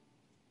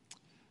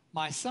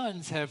My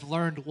sons have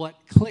learned what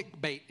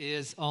clickbait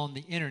is on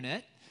the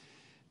internet.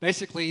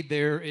 Basically,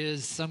 there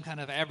is some kind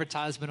of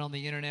advertisement on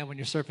the internet when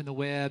you're surfing the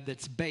web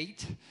that's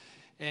bait,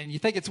 and you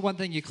think it's one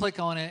thing, you click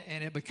on it,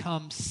 and it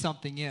becomes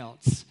something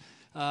else.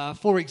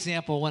 For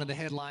example, one of the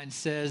headlines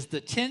says, the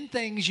 10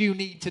 things you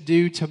need to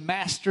do to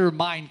master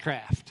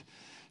Minecraft.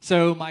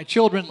 So my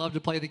children love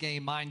to play the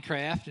game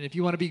Minecraft, and if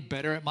you want to be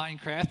better at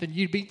Minecraft, then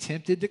you'd be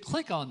tempted to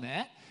click on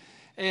that.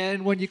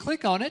 And when you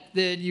click on it,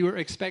 then you are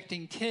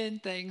expecting 10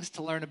 things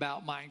to learn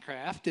about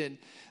Minecraft, and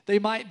they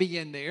might be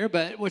in there,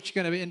 but what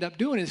you're going to end up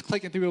doing is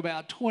clicking through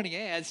about 20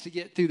 ads to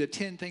get through the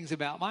 10 things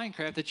about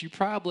Minecraft that you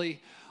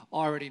probably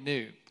already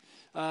knew.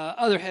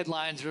 Other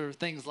headlines are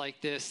things like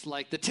this,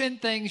 like the 10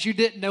 things you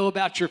didn't know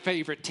about your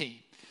favorite team.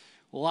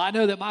 Well, I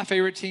know that my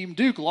favorite team,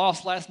 Duke,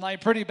 lost last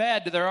night pretty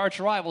bad to their arch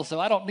rival, so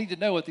I don't need to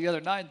know what the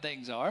other 9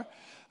 things are.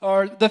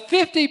 Or the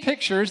 50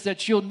 pictures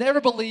that you'll never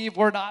believe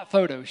were not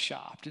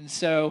photoshopped. And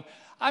so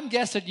I'm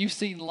guessing you've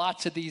seen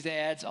lots of these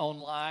ads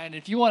online.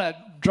 If you want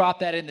to drop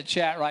that in the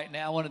chat right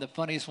now, one of the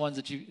funniest ones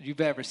that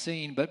you've ever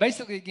seen. But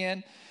basically,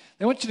 again,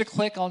 they want you to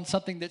click on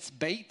something that's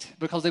bait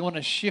because they want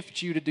to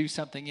shift you to do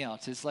something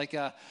else. It's like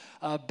a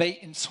bait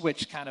and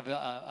switch kind of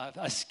a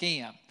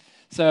scam.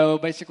 So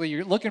basically,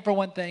 you're looking for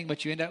one thing,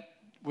 but you end up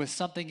with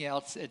something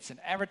else. It's an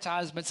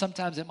advertisement.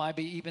 Sometimes it might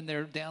be even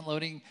they're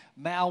downloading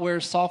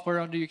malware software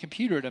onto your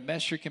computer to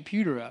mess your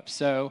computer up.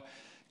 So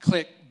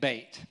click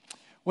bait.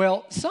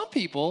 Well, some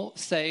people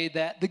say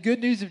that the good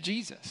news of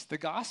Jesus, the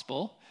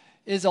gospel,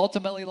 is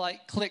ultimately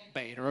like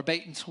clickbait or a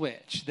bait and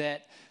switch,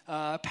 that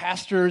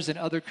pastors and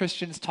other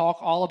Christians talk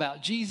all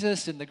about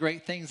Jesus and the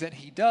great things that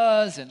he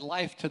does and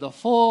life to the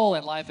full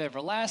and life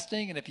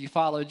everlasting. And if you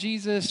follow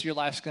Jesus, your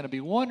life's going to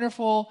be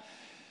wonderful.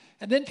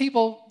 And then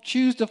people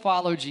choose to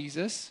follow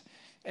Jesus,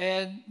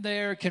 and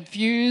they're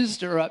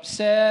confused or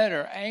upset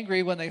or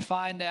angry when they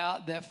find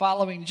out that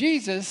following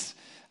Jesus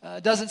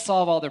doesn't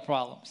solve all their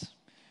problems,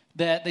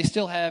 that they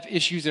still have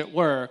issues at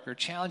work or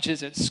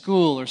challenges at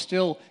school or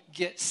still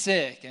get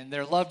sick and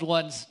their loved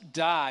ones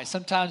die.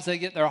 Sometimes they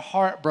get their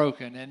heart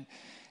broken.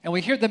 And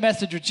we hear the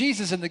message of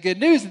Jesus and the good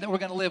news and that we're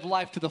going to live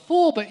life to the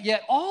full, but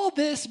yet all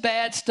this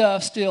bad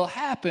stuff still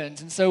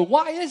happens. And so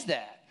why is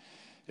that?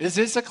 Is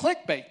this a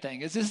clickbait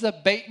thing? Is this a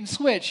bait and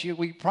switch?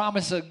 We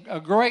promise a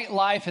great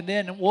life and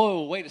then,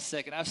 whoa, wait a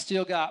second, I've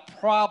still got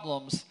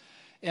problems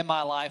in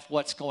my life.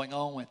 What's going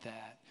on with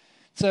that?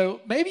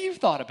 So maybe you've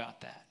thought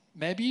about that.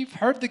 Maybe you've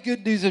heard the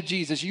good news of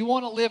Jesus. You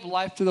want to live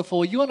life to the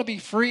full. You want to be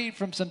freed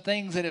from some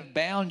things that have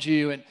bound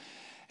you. And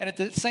at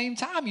the same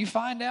time, you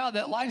find out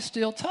that life's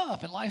still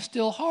tough and life's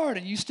still hard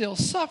and you still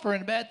suffer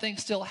and bad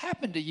things still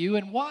happen to you.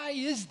 And why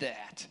is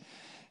that?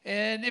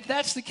 And if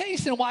that's the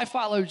case, then why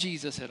follow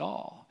Jesus at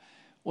all?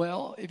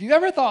 Well, if you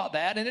ever thought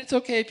that, and it's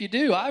okay if you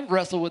do, I've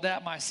wrestled with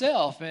that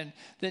myself, and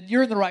then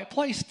you're in the right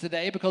place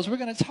today because we're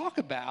going to talk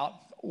about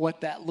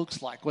what that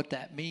looks like, what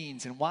that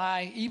means, and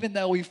why, even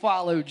though we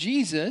follow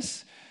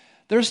Jesus,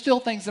 there's still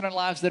things in our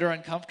lives that are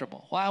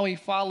uncomfortable. While we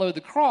follow the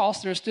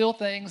cross, there's still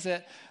things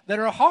that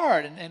are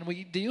hard and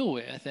we deal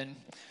with. And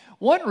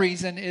one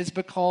reason is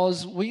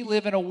because we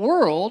live in a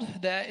world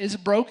that is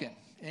broken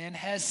and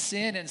has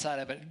sin inside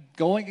of it,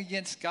 going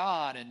against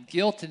God and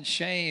guilt and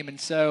shame.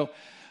 And so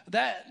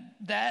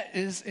that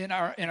is in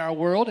our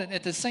world, and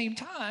at the same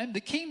time, the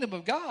kingdom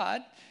of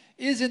God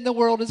is in the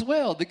world as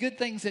well. The good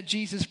things that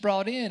Jesus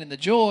brought in, and the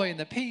joy, and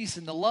the peace,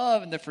 and the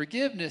love, and the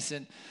forgiveness,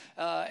 and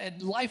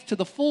life to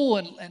the full,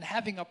 and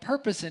having a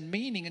purpose and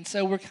meaning. And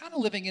so we're kind of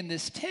living in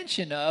this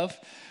tension of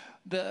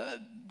the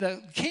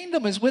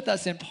kingdom is with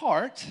us in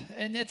part,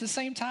 and at the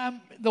same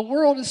time, the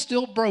world is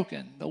still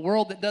broken. The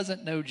world that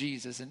doesn't know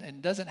Jesus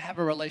and doesn't have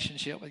a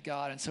relationship with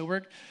God, and so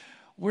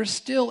we're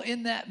still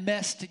in that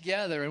mess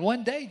together. And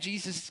one day,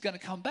 Jesus is going to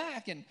come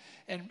back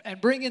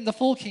and bring in the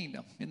full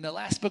kingdom. In the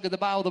last book of the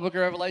Bible, the book of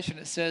Revelation,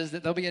 it says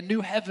that there'll be a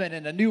new heaven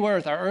and a new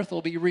earth. Our earth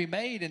will be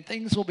remade and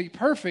things will be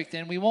perfect.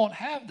 And we won't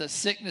have the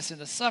sickness and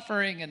the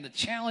suffering and the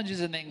challenges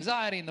and the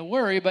anxiety and the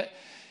worry. But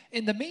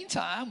in the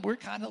meantime, we're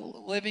kind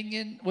of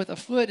living with a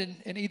foot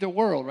in either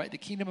world, right? The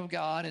kingdom of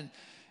God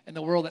and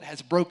the world that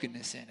has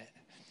brokenness in it.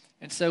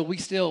 And so we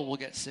still will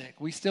get sick.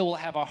 We still will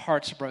have our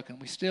hearts broken.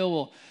 We still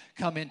will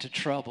come into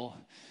trouble.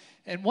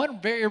 And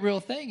one very real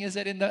thing is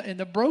that in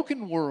the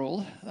broken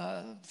world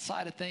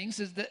side of things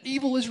is that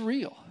evil is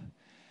real.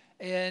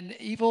 And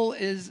evil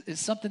is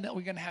something that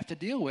we're going to have to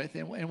deal with.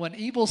 And when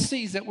evil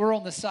sees that we're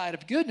on the side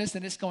of goodness,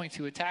 then it's going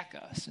to attack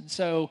us. And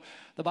so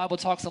the Bible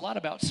talks a lot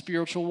about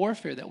spiritual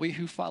warfare, that we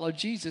who follow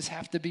Jesus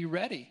have to be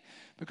ready.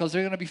 Because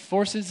there are going to be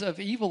forces of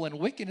evil and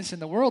wickedness in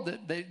the world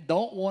that they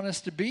don't want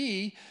us to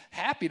be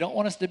happy, don't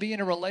want us to be in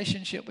a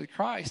relationship with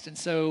Christ. And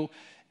so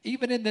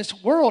even in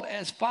this world,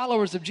 as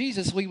followers of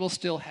Jesus, we will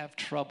still have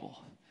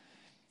trouble.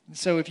 And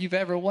so if you've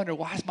ever wondered,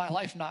 why is my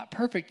life not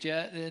perfect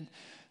yet,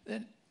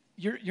 then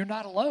you're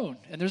not alone.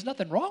 And there's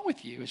nothing wrong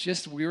with you. It's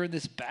just we're in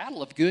this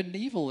battle of good and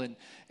evil and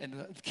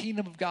the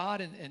kingdom of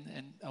God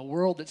and a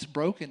world that's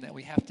broken that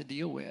we have to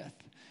deal with.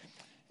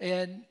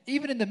 And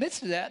even in the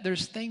midst of that,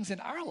 there's things in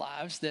our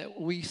lives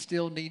that we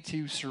still need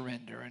to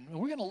surrender. And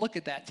we're going to look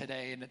at that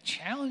today in a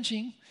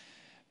challenging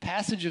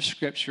passage of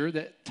Scripture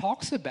that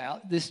talks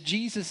about this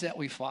Jesus that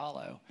we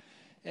follow.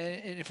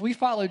 And if we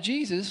follow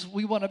Jesus,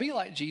 we want to be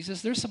like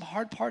Jesus. There's some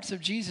hard parts of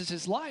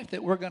Jesus' life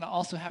that we're going to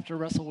also have to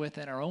wrestle with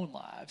in our own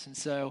lives. And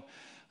so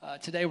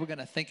today we're going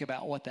to think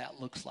about what that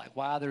looks like,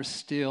 why there's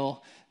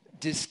still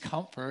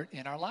discomfort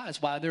in our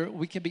lives, why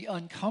we can be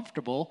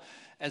uncomfortable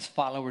as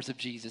followers of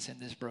Jesus in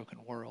this broken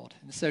world.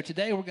 And so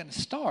today we're going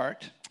to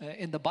start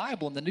in the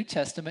Bible, in the New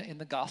Testament, in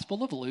the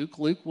Gospel of Luke.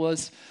 Luke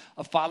was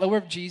a follower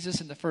of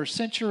Jesus in the first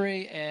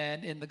century,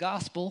 and in the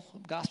Gospel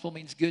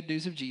means good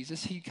news of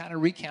Jesus. He kind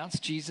of recounts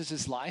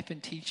Jesus' life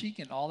and teaching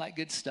and all that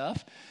good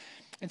stuff.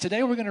 And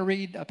today we're going to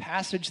read a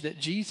passage that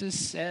Jesus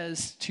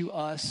says to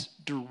us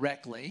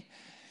directly.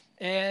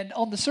 And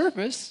on the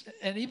surface,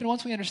 and even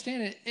once we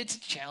understand it, it's a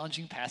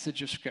challenging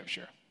passage of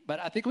Scripture. But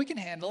I think we can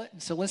handle it,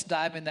 and so let's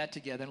dive in that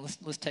together. And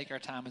let's take our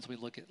time as we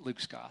look at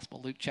Luke's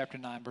Gospel. Luke chapter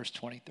 9, verse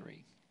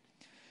 23.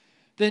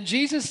 Then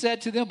Jesus said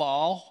to them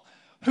all,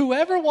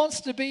 "Whoever wants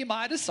to be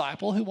my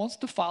disciple, who wants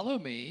to follow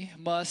me,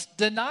 must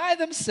deny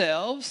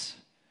themselves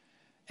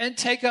and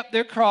take up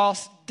their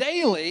cross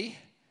daily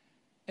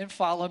and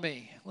follow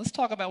me." Let's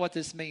talk about what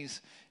this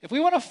means. If we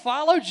want to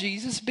follow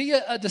Jesus, be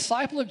a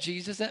disciple of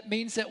Jesus, that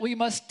means that we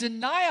must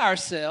deny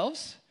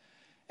ourselves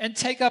and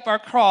take up our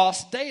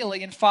cross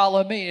daily and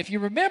follow me. If you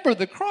remember,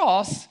 the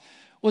cross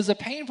was a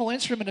painful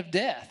instrument of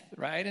death,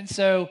 right? And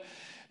so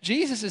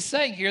Jesus is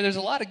saying here, there's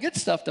a lot of good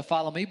stuff to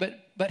follow me,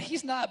 but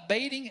he's not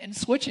baiting and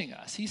switching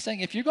us. He's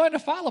saying, if you're going to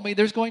follow me,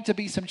 there's going to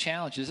be some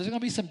challenges. There's going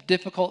to be some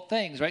difficult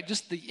things, right?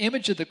 Just the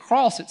image of the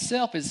cross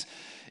itself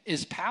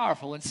is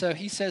powerful. And so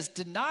he says,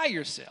 deny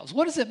yourselves.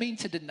 What does it mean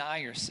to deny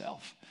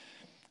yourself?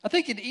 I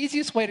think an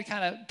easiest way to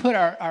kind of put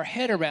our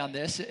head around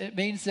this, it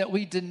means that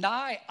we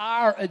deny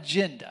our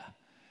agenda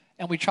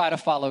and we try to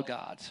follow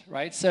God's,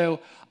 right? So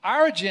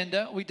our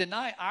agenda, we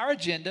deny our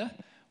agenda,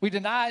 we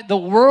deny the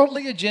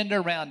worldly agenda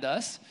around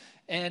us,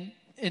 and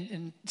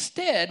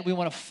instead we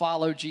want to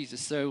follow Jesus.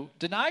 So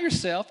deny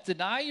yourself,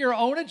 deny your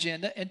own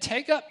agenda, and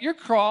take up your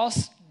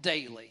cross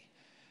daily.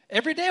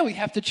 Every day we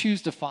have to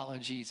choose to follow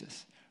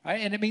Jesus, right?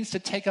 And it means to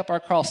take up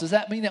our cross. Does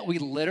that mean that we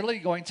literally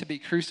going to be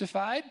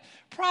crucified?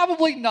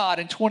 Probably not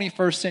in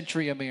 21st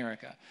century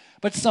America.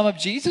 But some of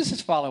Jesus'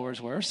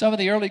 followers were. Some of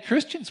the early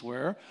Christians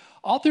were.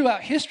 All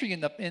throughout history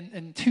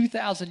in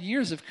 2,000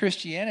 years of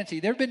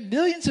Christianity, there have been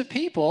millions of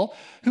people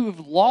who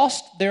have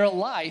lost their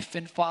life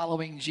in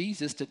following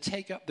Jesus to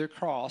take up their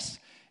cross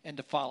and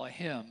to follow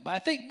him. But I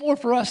think more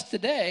for us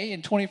today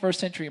in 21st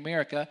century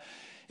America,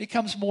 it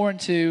comes more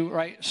into,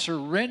 right,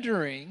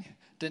 surrendering,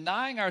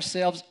 denying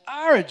ourselves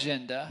our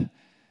agenda,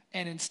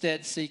 and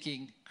instead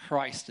seeking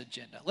Christ's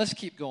agenda. Let's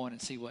keep going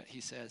and see what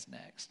he says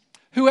next.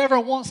 Whoever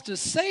wants to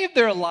save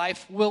their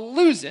life will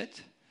lose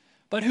it,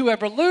 but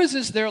whoever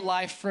loses their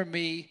life for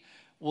me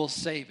will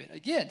save it.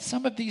 Again,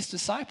 some of these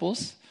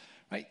disciples,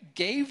 right,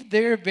 gave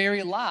their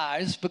very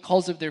lives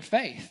because of their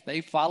faith. They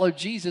followed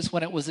Jesus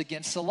when it was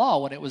against the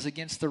law, when it was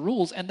against the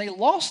rules, and they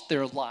lost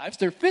their lives,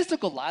 their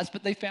physical lives,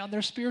 but they found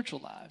their spiritual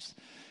lives.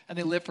 And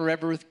they live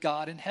forever with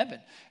God in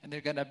heaven. And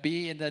they're going to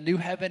be in the new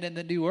heaven and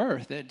the new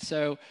earth. And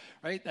so,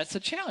 right, that's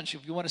a challenge.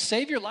 If you want to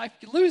save your life,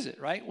 you lose it,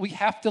 right? We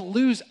have to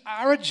lose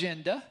our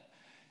agenda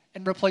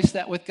and replace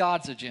that with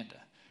God's agenda.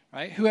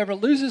 Right? Whoever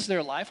loses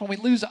their life, when we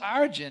lose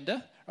our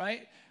agenda,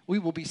 right, we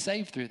will be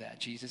saved through that.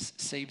 Jesus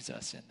saves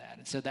us in that.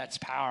 And so that's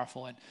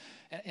powerful.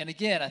 And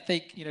again, I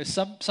think,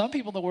 some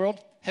people in the world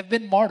have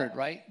been martyred,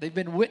 right? They've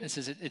been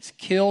witnesses. It's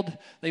killed.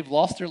 They've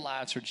lost their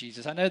lives for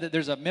Jesus. I know that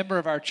there's a member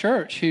of our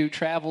church who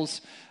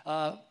travels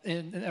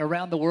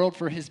around the world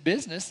for his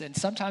business, and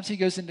sometimes he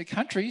goes into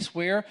countries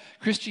where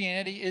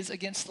Christianity is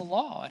against the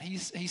law. And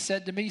he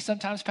said to me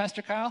sometimes,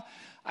 Pastor Kyle,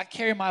 I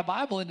carry my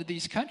Bible into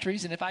these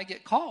countries, and if I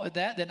get caught with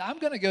that, then I'm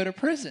going to go to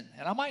prison.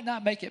 And I might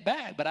not make it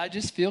back, but I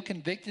just feel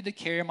convicted to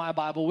carry my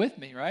Bible with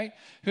me, right?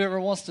 Whoever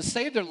wants to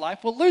save their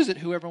life will lose it.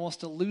 Whoever wants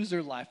to lose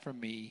their life for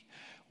me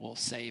will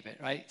save it,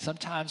 right?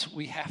 Sometimes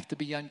we have to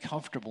be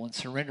uncomfortable and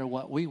surrender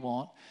what we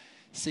want,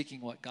 seeking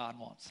what God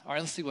wants. All right,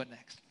 let's see what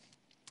next.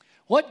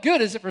 What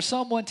good is it for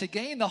someone to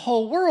gain the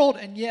whole world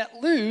and yet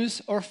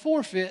lose or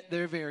forfeit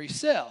their very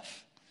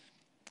self?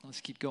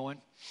 Let's keep going.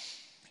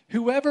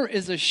 Whoever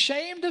is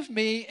ashamed of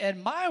me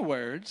and my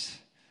words,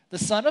 the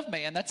Son of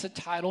Man, that's a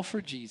title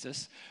for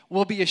Jesus,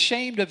 will be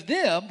ashamed of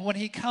them when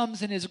he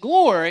comes in his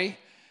glory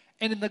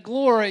and in the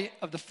glory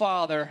of the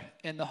Father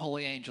and the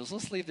holy angels.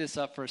 Let's leave this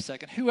up for a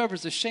second.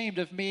 Whoever's ashamed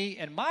of me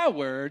and my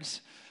words,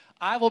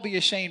 I will be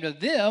ashamed of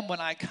them when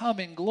I come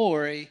in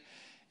glory,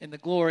 in the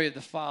glory of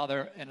the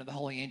Father and of the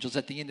holy angels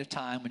at the end of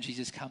time when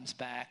Jesus comes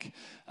back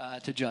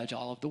to judge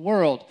all of the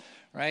world,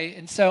 right?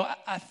 And so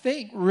I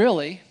think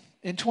really,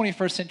 in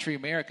 21st century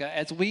America,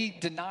 as we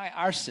deny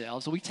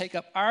ourselves, we take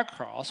up our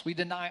cross, we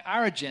deny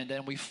our agenda,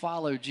 and we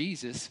follow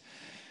Jesus,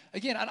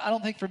 again, I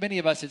don't think for many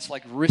of us it's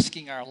like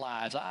risking our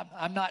lives.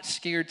 I'm not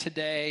scared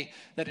today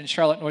that in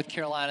Charlotte, North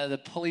Carolina, the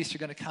police are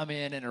going to come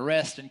in and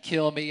arrest and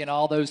kill me and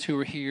all those who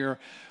are here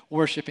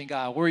worshiping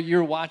God. Where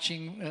you're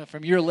watching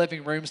from your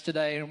living rooms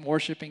today and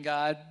worshiping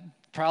God,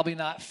 probably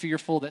not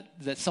fearful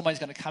that somebody's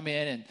going to come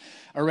in and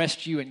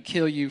arrest you and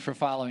kill you for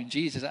following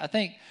Jesus. I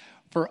think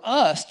for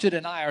us to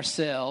deny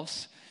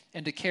ourselves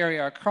and to carry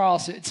our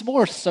cross, it's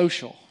more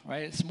social,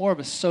 right? It's more of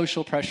a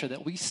social pressure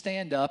that we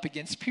stand up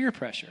against peer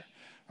pressure,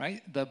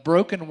 right? The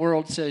broken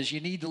world says you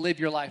need to live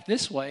your life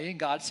this way, and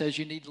God says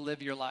you need to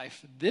live your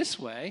life this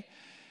way.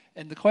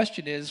 And the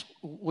question is,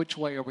 which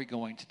way are we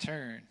going to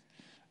turn?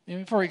 I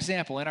mean, for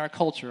example, in our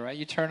culture, right?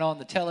 You turn on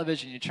the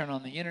television, you turn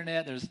on the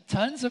internet, there's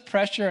tons of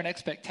pressure and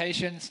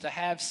expectations to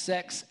have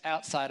sex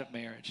outside of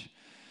marriage.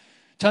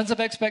 Tons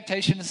of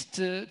expectations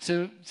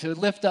to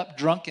lift up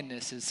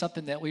drunkenness is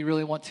something that we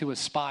really want to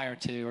aspire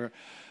to,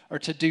 or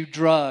to do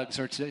drugs,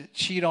 or to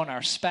cheat on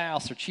our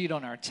spouse, or cheat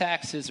on our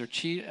taxes, or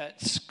cheat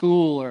at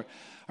school,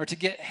 or to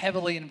get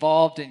heavily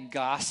involved in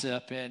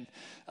gossip. And,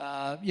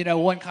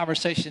 one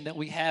conversation that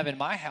we have in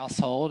my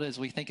household as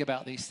we think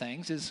about these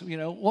things is,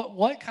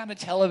 what kind of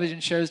television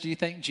shows do you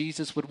think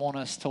Jesus would want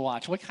us to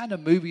watch? What kind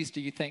of movies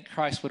do you think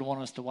Christ would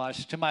want us to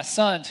watch? To my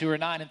sons who are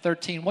 9 and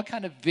 13, what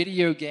kind of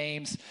video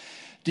games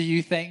do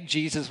you think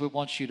Jesus would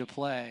want you to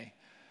play?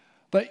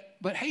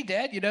 But hey,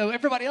 Dad,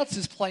 everybody else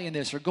is playing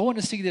this or going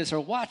to see this or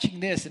watching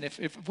this. And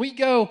if we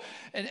go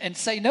and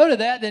say no to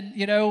that, then,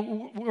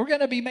 we're going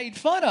to be made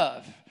fun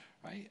of,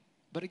 right?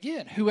 But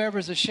again,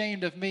 whoever's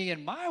ashamed of me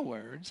and my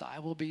words, I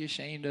will be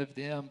ashamed of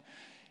them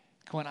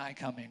when I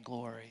come in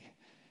glory,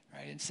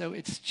 right? And so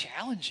it's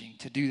challenging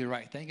to do the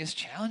right thing. It's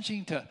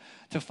challenging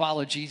to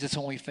follow Jesus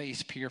when we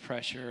face peer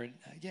pressure. And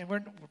again,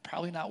 we're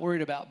probably not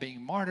worried about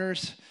being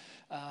martyrs.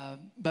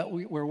 But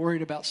we're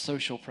worried about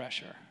social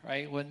pressure,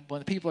 right? When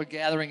the people are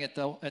gathering at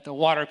the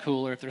water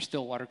cooler, if there's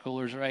still water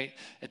coolers, right,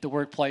 at the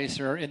workplace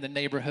or in the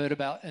neighborhood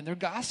and they're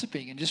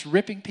gossiping and just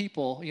ripping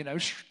people,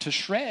 to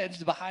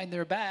shreds behind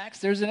their backs,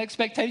 there's an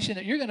expectation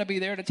that you're going to be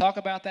there to talk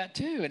about that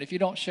too. And if you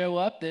don't show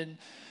up, then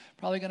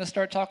probably going to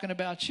start talking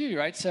about you,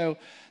 right? So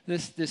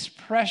this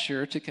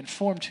pressure to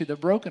conform to the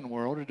broken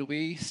world, or do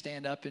we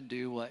stand up and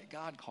do what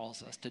God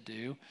calls us to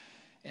do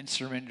and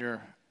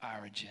surrender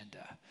our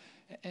agenda?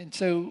 And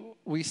so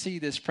we see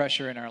this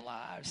pressure in our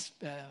lives.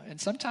 And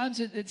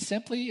sometimes it's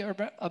simply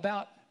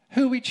about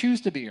who we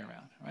choose to be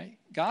around, right?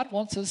 God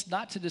wants us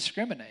not to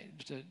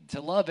discriminate,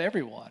 to love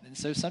everyone. And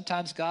so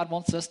sometimes God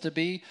wants us to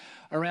be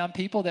around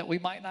people that we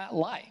might not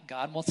like.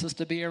 God wants us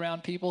to be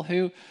around people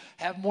who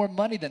have more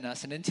money than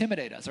us and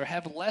intimidate us, or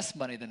have less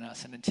money than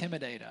us and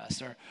intimidate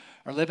us, or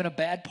live in a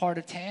bad part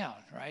of town,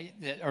 right?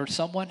 Or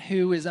someone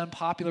who is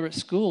unpopular at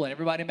school and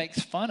everybody makes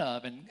fun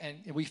of, and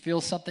we feel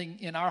something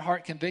in our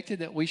heart convicted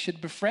that we should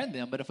befriend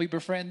them. But if we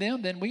befriend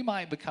them, then we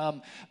might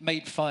become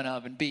made fun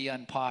of and be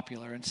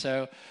unpopular. And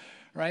so,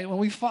 right, when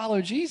we follow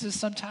Jesus,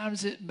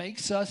 sometimes it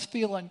makes us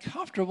feel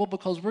uncomfortable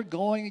because we're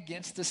going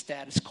against the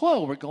status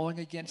quo. We're going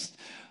against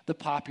the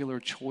popular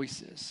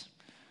choices.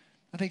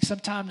 I think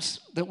sometimes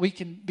that we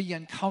can be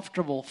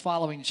uncomfortable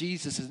following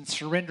Jesus and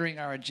surrendering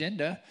our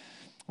agenda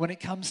when it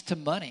comes to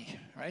money,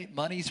 right?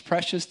 Money's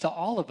precious to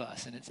all of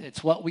us, and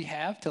it's what we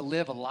have to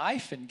live a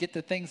life and get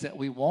the things that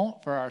we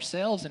want for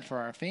ourselves and for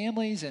our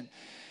families.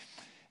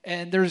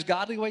 And there's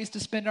godly ways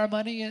to spend our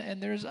money,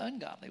 and there's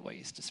ungodly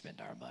ways to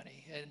spend our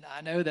money. And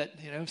I know that,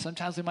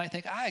 sometimes we might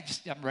think,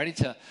 I'm ready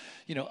to,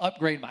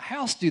 upgrade my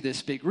house, do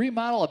this big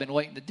remodel. I've been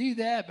waiting to do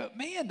that. But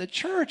man, the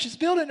church is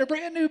building a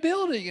brand new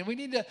building, and we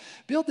need to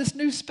build this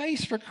new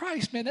space for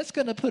Christ. Man, that's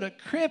going to put a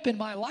crimp in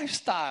my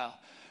lifestyle.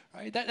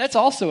 Right? That's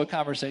also a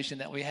conversation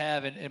that we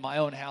have in my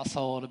own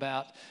household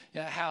about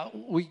how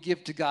we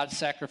give to God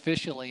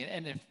sacrificially.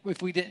 And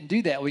if we didn't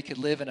do that, we could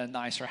live in a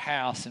nicer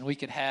house, and we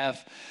could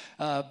have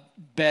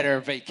better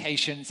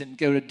vacations and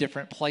go to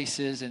different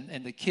places,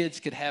 and the kids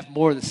could have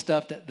more of the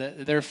stuff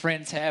that their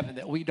friends have and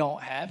that we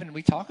don't have. And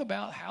we talk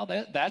about how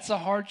that's a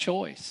hard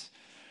choice.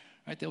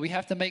 Right, that we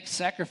have to make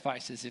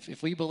sacrifices.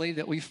 If we believe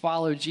that we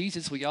follow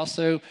Jesus, we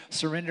also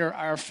surrender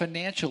our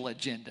financial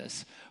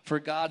agendas for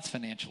God's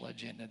financial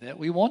agenda, that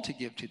we want to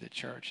give to the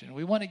church, and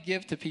we want to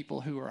give to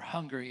people who are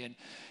hungry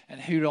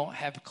and who don't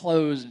have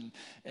clothes,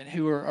 and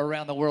who are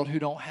around the world who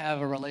don't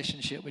have a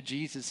relationship with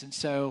Jesus. And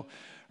so,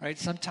 right,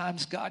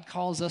 sometimes God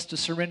calls us to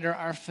surrender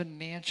our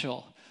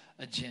financial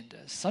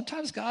agendas.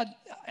 Sometimes God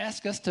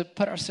asks us to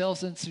put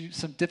ourselves into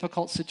some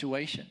difficult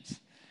situations.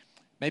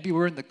 Maybe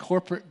we're in the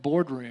corporate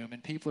boardroom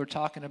and people are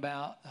talking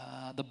about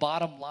the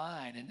bottom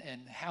line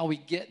and how we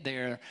get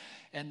there,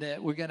 and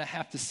that we're going to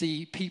have to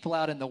see people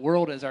out in the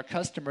world as our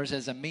customers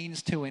as a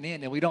means to an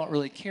end, and we don't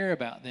really care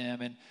about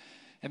them.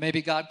 And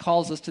maybe God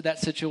calls us to that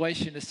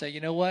situation to say, you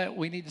know what,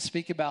 we need to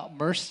speak about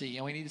mercy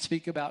and we need to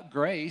speak about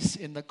grace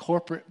in the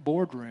corporate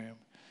boardroom.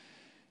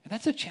 And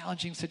that's a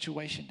challenging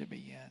situation to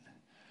be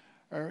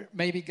in. or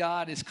maybe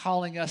God is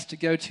calling us to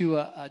go to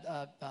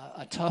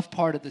a tough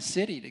part of the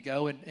city, to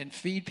go and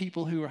feed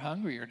people who are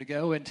hungry, or to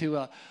go into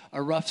a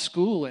rough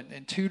school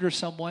and tutor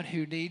someone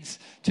who needs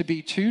to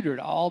be tutored,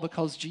 all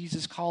because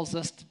Jesus calls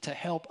us to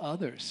help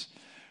others.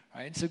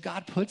 Right? And so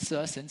God puts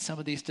us in some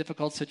of these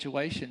difficult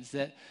situations,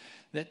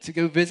 that to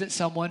go visit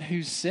someone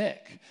who's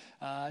sick,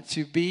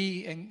 to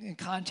be in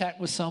contact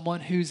with someone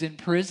who's in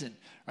prison,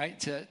 right?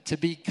 To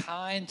be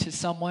kind to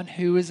someone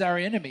who is our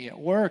enemy at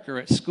work or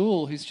at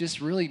school, who's just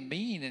really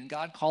mean, and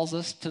God calls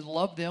us to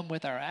love them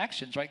with our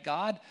actions, right?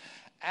 God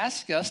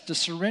asks us to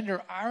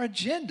surrender our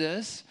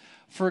agendas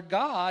for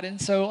God, and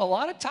so a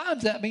lot of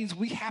times that means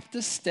we have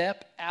to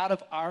step out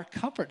of our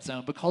comfort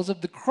zone. Because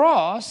of the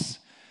cross,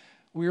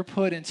 we're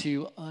put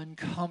into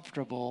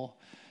uncomfortable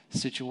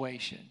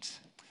situations.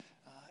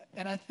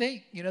 And I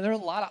think, there are a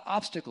lot of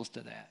obstacles to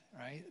that,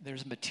 right?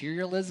 There's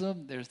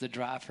materialism, there's the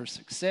drive for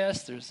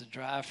success, there's the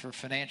drive for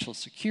financial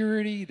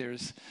security,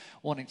 there's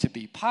wanting to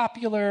be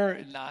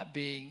popular, not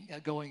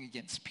going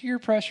against peer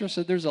pressure.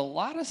 So there's a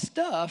lot of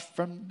stuff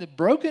from the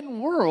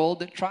broken world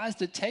that tries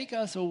to take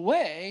us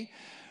away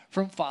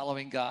from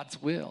following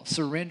God's will,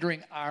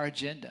 surrendering our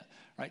agenda,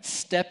 right?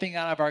 Stepping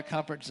out of our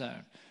comfort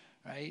zone,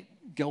 right?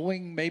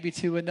 Going maybe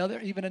to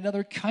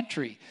another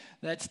country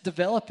that's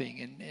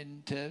developing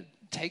and to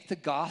take the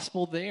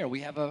gospel there.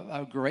 We have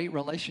a great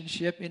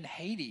relationship in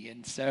Haiti.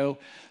 And so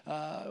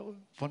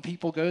when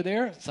people go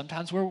there,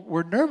 sometimes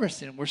we're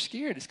nervous and we're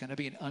scared. It's going to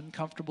be an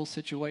uncomfortable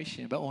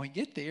situation. But when we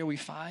get there, we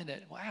find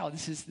that, wow,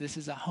 this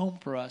is a home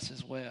for us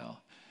as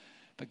well.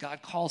 But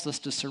God calls us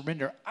to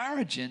surrender our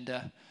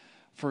agenda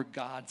for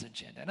God's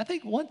agenda. And I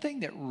think one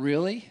thing that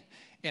really,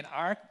 in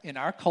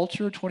our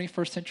culture,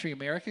 21st century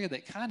America,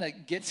 that kind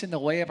of gets in the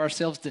way of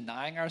ourselves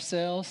denying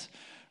ourselves,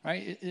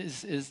 right,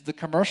 is the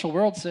commercial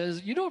world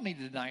says, you don't need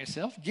to deny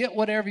yourself. Get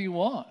whatever you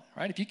want,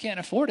 right? If you can't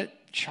afford it,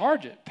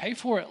 charge it. Pay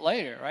for it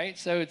later, right?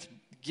 So it's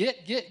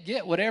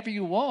get whatever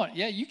you want.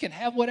 Yeah, you can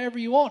have whatever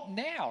you want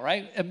now,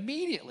 right?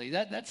 Immediately.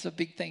 That's a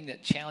big thing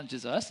that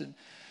challenges us. And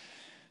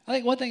I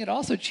think one thing that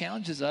also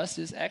challenges us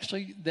is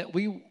actually that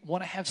we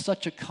want to have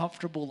such a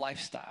comfortable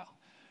lifestyle.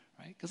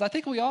 Because I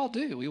think we all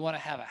do. We want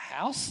to have a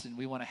house, and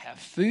we want to have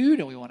food,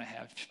 and we want to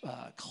have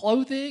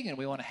clothing, and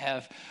we want to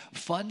have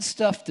fun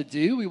stuff to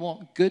do. We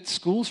want good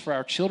schools for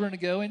our children to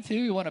go into.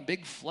 We want a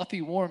big,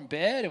 fluffy, warm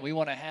bed, and we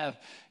want to have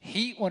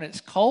heat when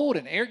it's cold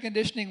and air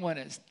conditioning when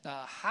it's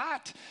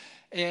hot.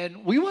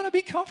 And we want to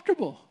be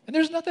comfortable. And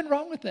there's nothing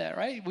wrong with that,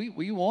 right?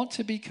 We want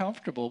to be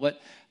comfortable.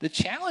 But the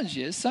challenge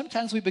is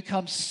sometimes we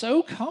become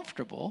so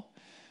comfortable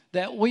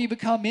that we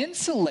become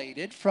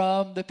insulated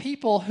from the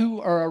people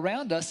who are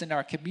around us in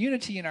our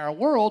community, in our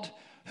world,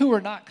 who are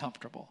not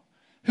comfortable,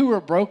 who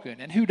are broken,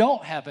 and who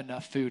don't have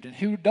enough food, and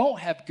who don't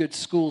have good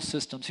school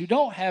systems, who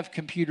don't have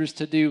computers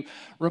to do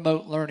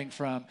remote learning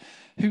from,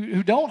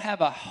 who don't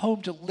have a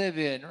home to live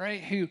in,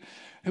 right? Who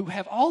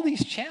have all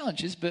these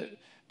challenges, but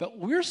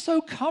we're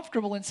so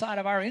comfortable inside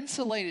of our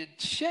insulated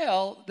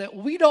shell that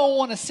we don't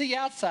want to see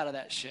outside of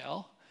that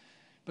shell,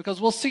 because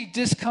we'll see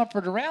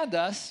discomfort around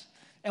us,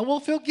 and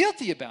we'll feel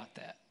guilty about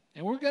that.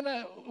 And we're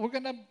gonna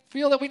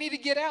feel that we need to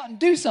get out and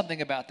do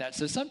something about that.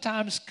 So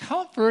sometimes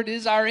comfort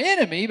is our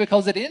enemy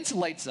because it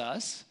insulates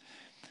us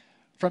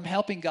from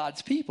helping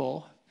God's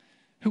people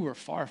who are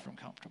far from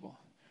comfortable.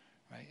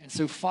 Right? And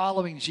so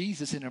following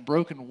Jesus in a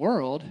broken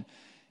world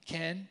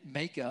can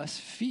make us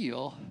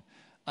feel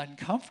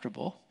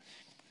uncomfortable.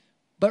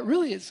 But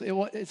really,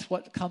 it's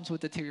what comes with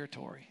the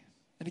territory.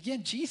 And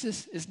again,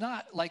 Jesus is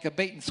not like a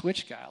bait and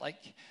switch guy. Like,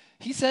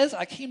 he says,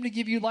 I came to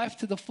give you life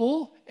to the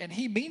full, and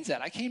he means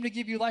that. I came to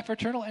give you life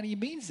eternal, and he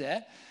means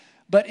that.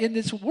 But in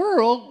this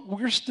world,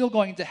 we're still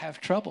going to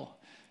have trouble.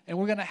 And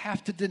we're going to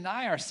have to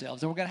deny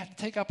ourselves, and we're going to have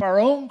to take up our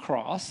own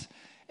cross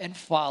and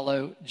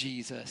follow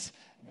Jesus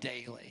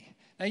daily.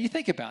 Now, you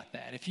think about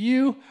that. If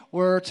you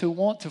were to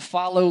want to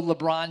follow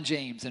LeBron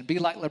James and be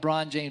like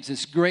LeBron James,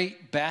 this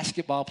great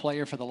basketball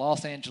player for the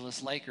Los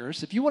Angeles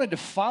Lakers, if you wanted to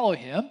follow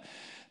him,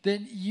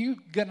 then you're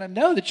going to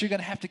know that you're going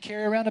to have to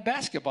carry around a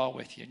basketball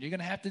with you. And you're going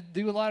to have to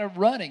do a lot of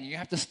running. You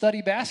have to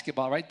study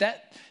basketball, right?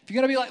 If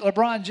you're going to be like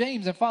LeBron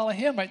James and follow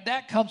him, right,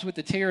 that comes with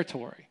the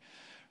territory.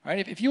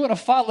 Right? If you want to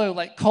follow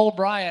like Cole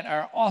Bryant,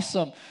 our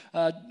awesome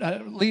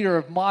leader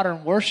of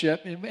modern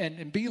worship,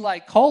 and be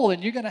like Cole,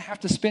 then you're going to have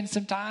to spend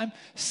some time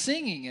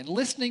singing and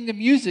listening to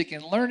music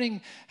and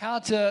learning how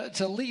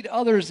to lead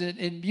others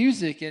in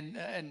music. And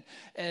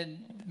I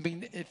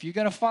mean, if you're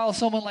going to follow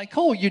someone like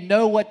Cole, you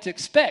know what to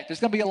expect. There's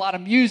going to be a lot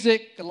of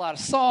music, a lot of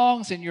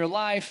songs in your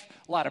life,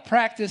 a lot of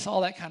practice,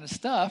 all that kind of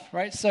stuff,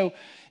 right? So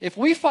if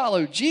we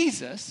follow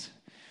Jesus,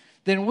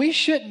 then we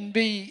shouldn't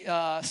be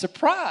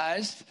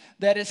surprised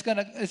that it's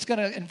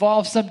gonna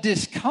involve some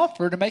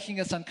discomfort or making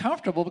us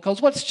uncomfortable,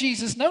 because what's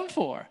Jesus known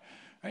for?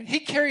 Right? He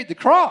carried the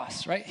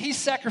cross, right? He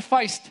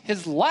sacrificed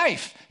his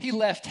life. He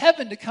left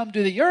heaven to come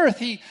to the earth.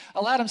 He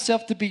allowed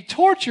himself to be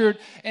tortured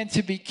and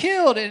to be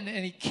killed, and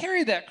he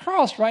carried that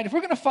cross, right? If we're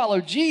going to follow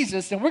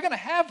Jesus, then we're going to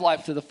have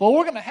life to the full.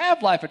 We're going to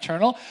have life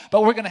eternal,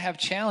 but we're going to have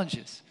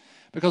challenges.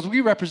 because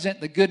we represent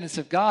the goodness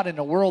of God in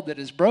a world that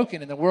is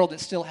broken, in a world that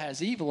still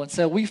has evil. And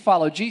so we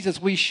follow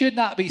Jesus. We should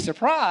not be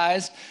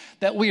surprised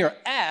that we are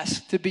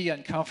asked to be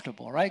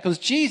uncomfortable, right? Because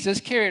Jesus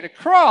carried a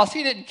cross.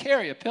 He didn't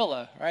carry a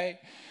pillow, right?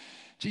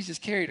 Jesus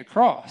carried a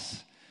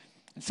cross.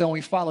 And so when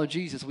we follow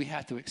Jesus, we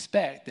have to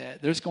expect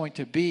that there's going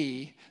to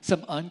be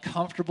some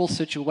uncomfortable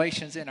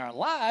situations in our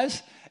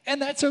lives,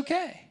 and that's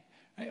okay.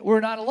 Right?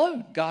 We're not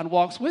alone. God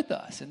walks with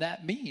us, and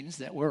that means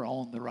that we're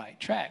on the right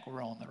track.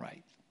 We're on the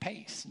right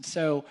pace. And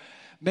so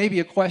maybe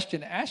a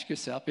question to ask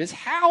yourself is,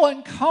 how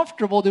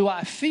uncomfortable do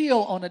I feel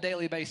on a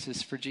daily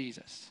basis for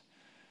Jesus?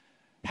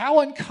 How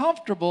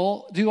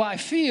uncomfortable do I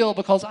feel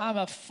because I'm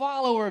a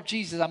follower of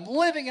Jesus? I'm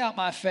living out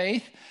my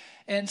faith,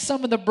 and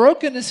some of the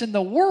brokenness in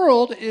the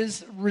world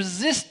is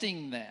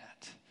resisting that.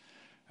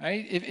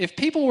 Right? If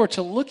people were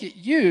to look at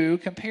you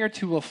compared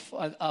to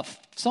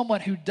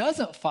someone who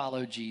doesn't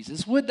follow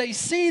Jesus, would they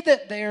see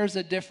that there's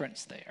a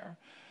difference there?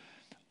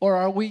 Or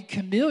are we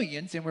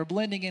chameleons and we're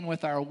blending in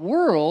with our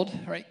world,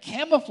 right,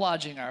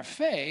 camouflaging our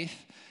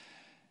faith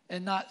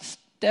and not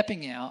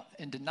stepping out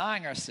and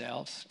denying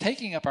ourselves,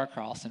 taking up our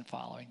cross and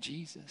following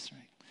Jesus,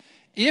 right?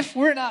 If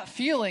we're not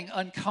feeling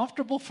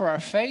uncomfortable for our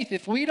faith,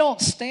 if we don't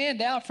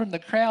stand out from the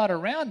crowd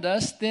around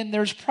us, then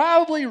there's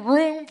probably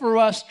room for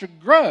us to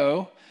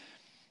grow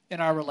in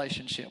our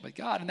relationship with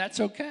God, and that's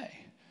okay.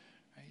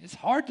 Right? It's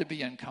hard to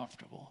be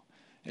uncomfortable.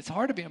 It's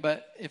hard to be,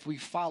 but if we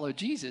follow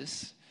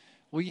Jesus,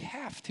 we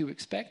have to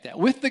expect that.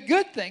 With the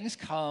good things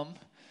come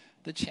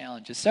the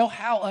challenges. So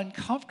how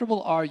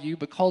uncomfortable are you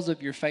because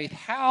of your faith?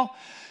 How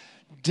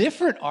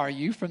different are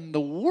you from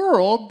the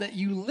world that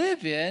you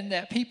live in,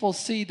 that people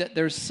see that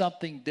there's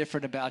something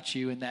different about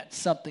you, and that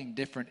something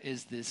different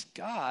is this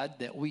God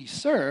that we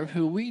serve,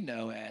 who we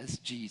know as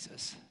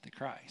Jesus the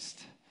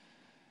Christ?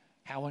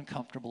 How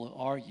uncomfortable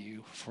are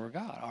you for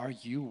God? Are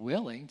you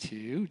willing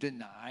to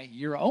deny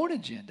your own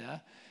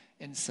agenda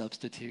and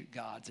substitute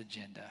God's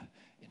agenda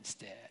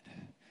instead?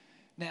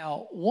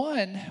 Now,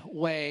 one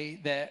way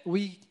that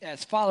we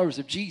as followers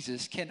of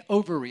Jesus can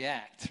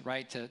overreact,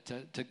 right,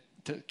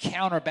 to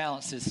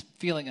counterbalance this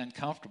feeling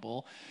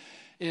uncomfortable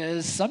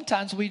is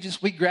sometimes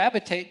we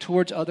gravitate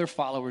towards other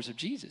followers of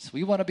Jesus.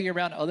 We want to be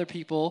around other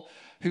people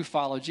who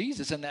follow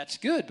Jesus, and that's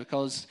good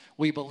because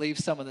we believe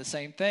some of the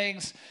same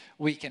things.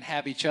 We can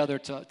have each other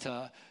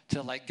to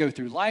like go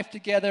through life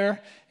together,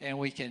 and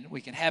we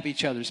can have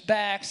each other's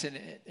backs,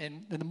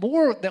 and the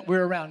more that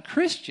we're around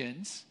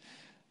Christians,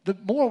 the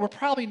more we're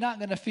probably not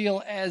going to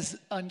feel as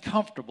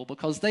uncomfortable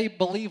because they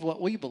believe what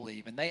we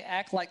believe and they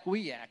act like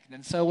we act.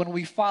 And so when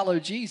we follow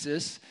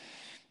Jesus,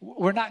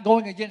 we're not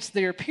going against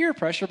their peer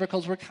pressure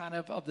because we're kind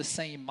of the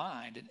same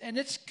mind. And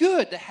it's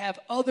good to have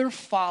other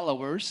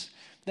followers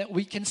that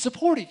we can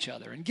support each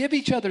other and give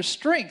each other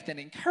strength and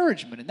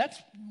encouragement. And that's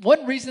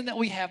one reason that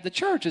we have the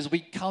church is we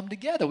come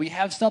together. We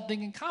have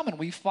something in common.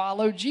 We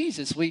follow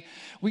Jesus. We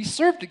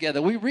serve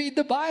together. We read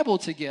the Bible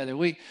together.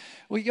 We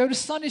go to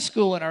Sunday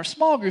school in our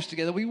small groups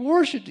together. We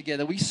worship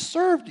together. We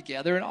serve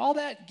together. And all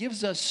that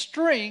gives us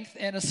strength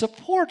and a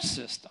support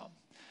system.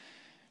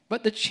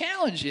 But the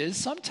challenge is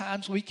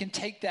sometimes we can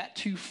take that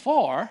too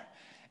far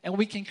and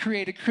we can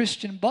create a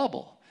Christian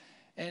bubble.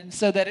 And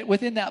so that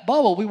within that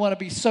bubble, we want to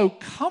be so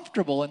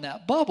comfortable in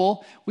that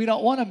bubble, we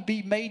don't want to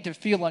be made to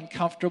feel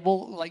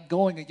uncomfortable like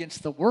going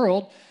against the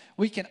world.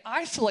 We can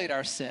isolate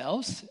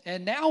ourselves,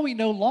 and now we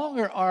no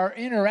longer are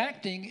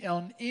interacting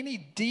on any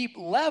deep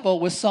level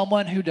with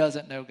someone who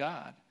doesn't know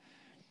God.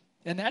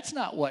 And that's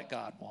not what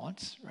God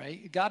wants,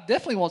 right? God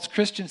definitely wants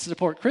Christians to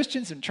support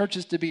Christians and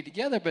churches to be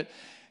together, but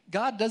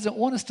God doesn't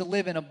want us to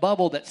live in a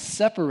bubble that's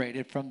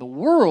separated from the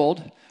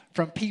world,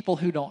 from people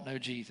who don't know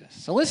Jesus.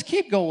 So let's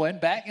keep going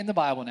back in the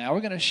Bible now.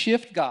 We're going to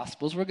shift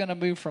Gospels. We're going to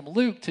move from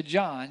Luke to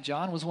John.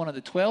 John was one of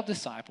the 12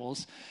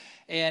 disciples,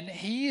 and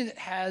he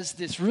has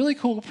this really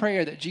cool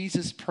prayer that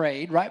Jesus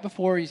prayed right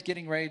before he's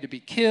getting ready to be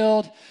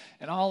killed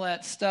and all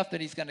that stuff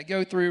that he's going to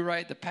go through,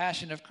 right? The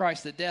passion of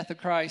Christ, the death of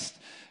Christ,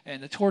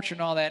 and the torture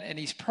and all that. And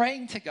he's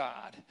praying to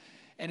God.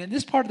 And in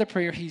this part of the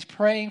prayer, he's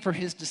praying for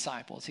his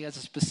disciples. He has a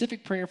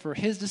specific prayer for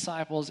his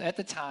disciples at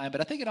the time, but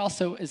I think it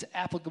also is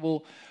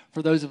applicable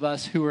for those of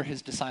us who are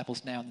his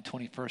disciples now in the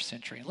 21st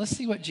century. And let's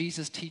see what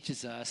Jesus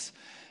teaches us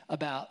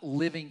about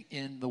living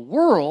in the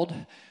world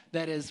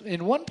that is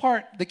in one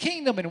part the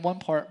kingdom and in one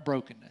part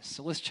brokenness.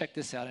 So let's check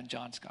this out in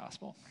John's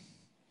Gospel.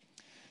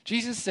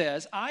 Jesus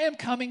says, "I am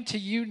coming to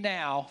you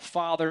now,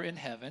 Father in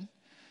heaven,"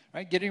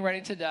 right, getting ready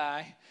to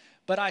die,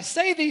 "but I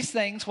say these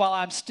things while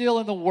I'm still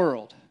in the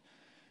world,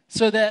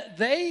 so that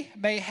they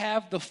may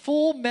have the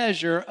full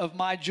measure of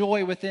my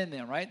joy within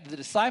them," right? The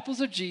disciples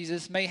of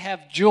Jesus may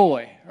have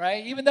joy,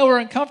 right? Even though we're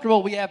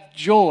uncomfortable, we have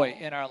joy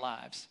in our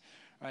lives,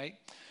 right?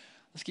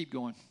 Let's keep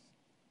going.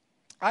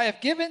 "I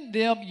have given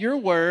them your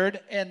word,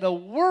 and the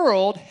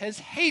world has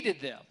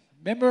hated them."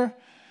 Remember,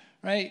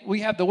 right?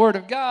 We have the word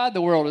of God.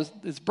 The world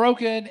is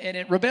broken, and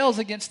it rebels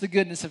against the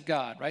goodness of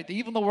God, right?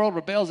 Even the world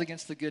rebels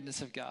against the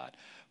goodness of God.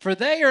 "For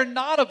they are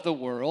not of the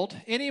world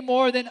any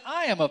more than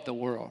I am of the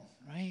world."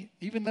 Right?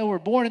 Even though we're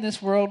born in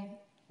this world,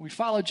 we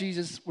follow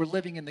Jesus, we're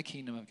living in the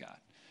kingdom of God.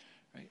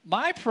 Right?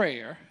 My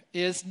prayer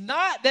is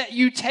not that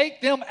you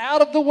take them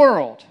out of the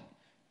world.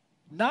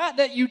 Not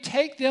that you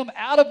take them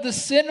out of the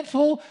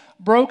sinful,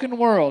 broken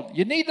world.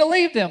 You need to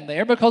leave them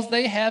there because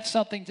they have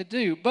something to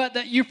do. But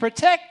that you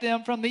protect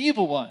them from the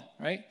evil one,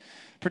 right?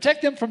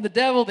 Protect them from the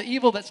devil, the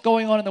evil that's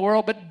going on in the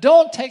world, but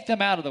don't take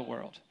them out of the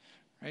world,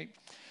 right?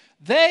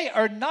 They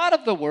are not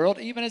of the world,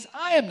 even as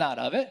I am not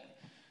of it.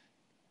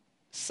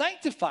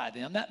 Sanctify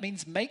them. That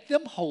means make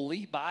them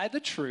holy by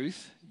the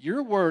truth.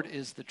 Your word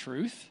is the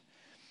truth.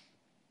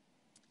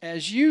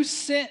 As you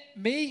sent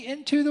me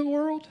into the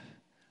world,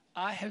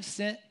 I have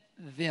sent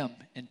them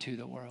into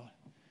the world.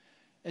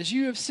 As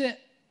you have sent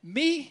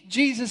me,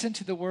 Jesus,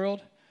 into the world,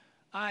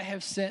 I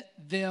have sent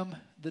them,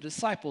 the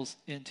disciples,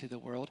 into the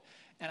world.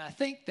 And I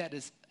think that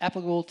is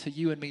applicable to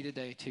you and me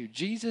today too.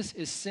 Jesus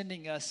is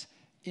sending us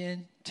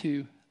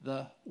into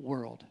the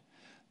world,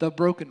 the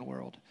broken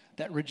world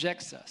that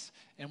rejects us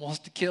and wants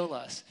to kill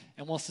us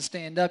and wants to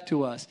stand up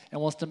to us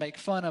and wants to make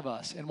fun of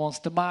us and wants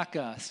to mock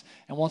us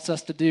and wants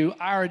us to do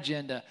our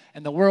agenda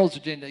and the world's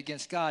agenda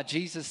against God.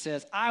 Jesus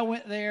says, I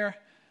went there.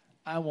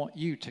 I want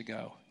you to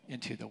go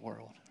into the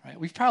world, right?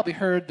 We've probably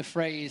heard the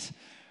phrase,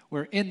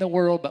 we're in the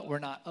world, but we're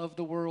not of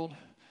the world,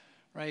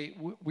 right?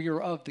 We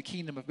are of the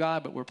kingdom of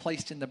God, but we're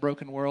placed in the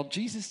broken world.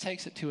 Jesus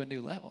takes it to a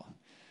new level.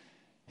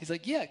 He's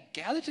like, yeah,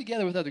 gather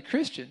together with other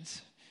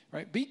Christians,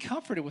 right? Be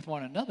comforted with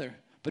one another,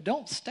 but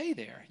don't stay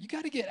there. You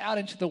got to get out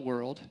into the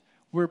world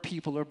where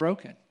people are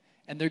broken,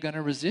 and they're going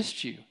to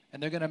resist you,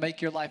 and they're going to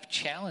make your life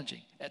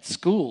challenging at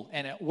school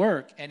and at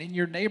work and in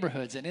your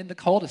neighborhoods and in the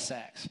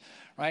cul-de-sacs,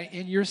 right?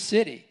 In your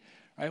city.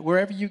 Right,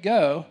 wherever you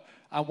go,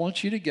 I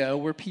want you to go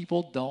where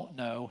people don't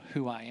know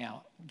who I am.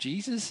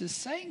 Jesus is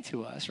saying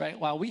to us, right,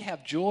 while we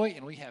have joy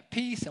and we have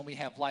peace and we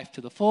have life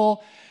to the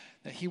full,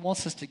 that he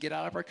wants us to get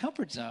out of our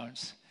comfort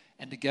zones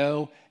and to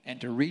go and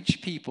to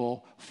reach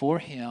people for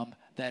him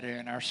that are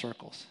in our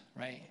circles,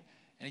 right?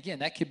 And again,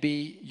 that could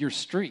be your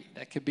street.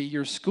 That could be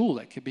your school.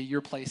 That could be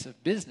your place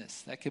of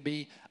business. That could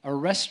be a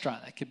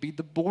restaurant. That could be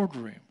the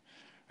boardroom.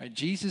 Right?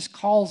 Jesus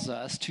calls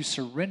us to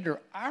surrender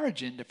our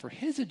agenda for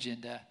his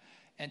agenda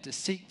and to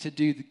seek to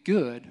do the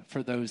good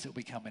for those that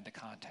we come into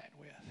contact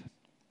with.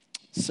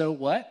 So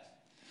what?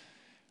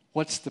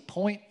 What's the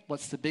point?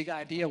 What's the big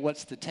idea?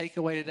 What's the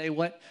takeaway today?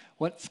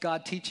 What's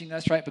God teaching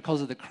us, right?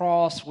 Because of the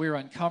cross, we're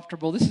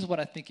uncomfortable. This is what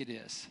I think it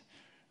is,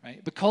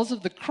 right? Because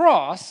of the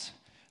cross,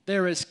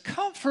 there is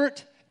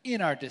comfort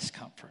in our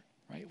discomfort,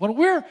 right? When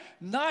we're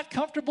not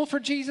comfortable for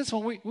Jesus,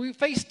 when we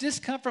face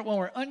discomfort, when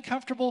we're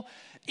uncomfortable,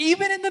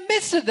 even in the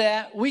midst of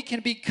that, we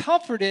can be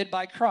comforted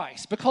by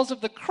Christ. Because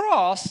of the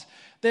cross,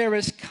 there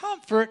is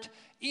comfort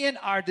in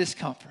our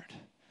discomfort.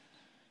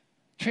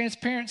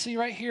 Transparency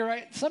right here,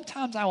 right?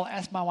 Sometimes I will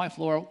ask my wife,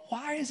 Laura,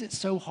 why is it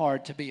so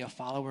hard to be a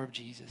follower of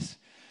Jesus?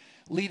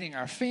 Leading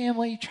our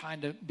family,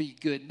 trying to be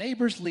good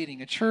neighbors,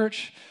 leading a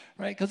church,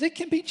 right? Because it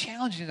can be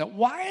challenging.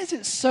 Why is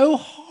it so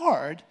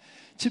hard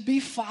to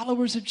be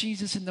followers of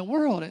Jesus in the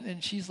world?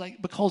 And she's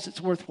like, because it's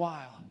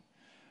worthwhile.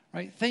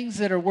 Right? Things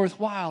that are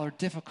worthwhile are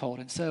difficult.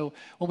 And so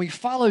when we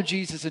follow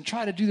Jesus and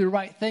try to do the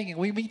right thing and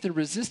we meet the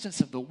resistance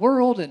of the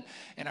world and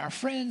our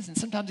friends and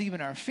sometimes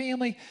even our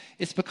family,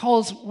 it's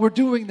because we're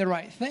doing the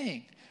right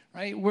thing.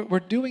 Right? We're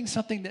doing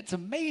something that's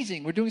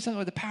amazing. We're doing something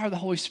with the power of the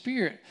Holy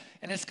Spirit,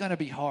 and it's going to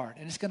be hard,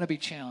 and it's going to be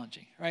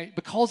challenging. Right?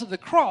 Because of the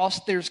cross,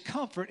 there's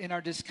comfort in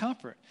our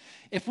discomfort.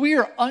 If we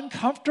are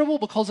uncomfortable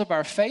because of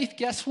our faith,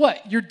 guess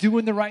what? You're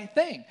doing the right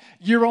thing.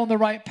 You're on the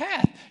right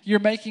path. You're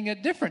making a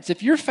difference.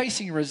 If you're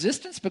facing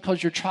resistance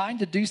because you're trying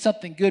to do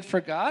something good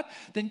for God,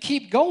 then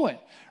keep going.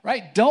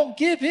 Right? Don't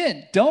give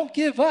in. Don't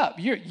give up.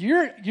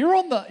 You're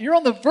on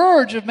the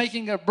verge of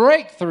making a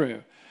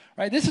breakthrough.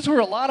 Right? This is where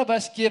a lot of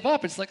us give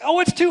up. It's like, oh,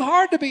 it's too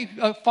hard to be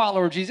a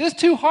follower of Jesus.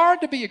 It's too hard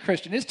to be a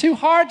Christian. It's too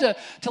hard to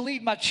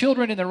lead my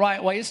children in the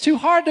right way. It's too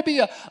hard to be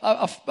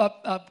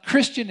a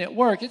Christian at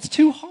work. It's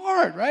too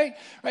hard, right?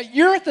 Right?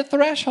 You're at the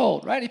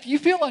threshold, right? If you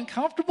feel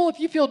uncomfortable, if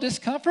you feel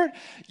discomfort,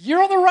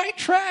 you're on the right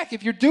track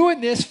if you're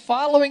doing this,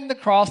 following the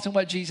cross and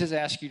what Jesus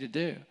asked you to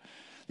do.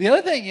 The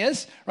other thing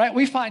is, right,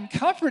 we find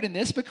comfort in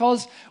this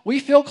because we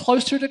feel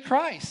closer to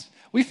Christ.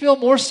 We feel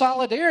more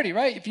solidarity,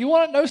 right? If you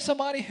want to know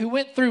somebody who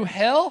went through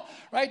hell,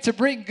 right, to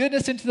bring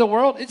goodness into the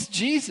world, it's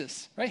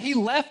Jesus, right? He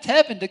left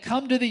heaven to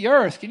come to the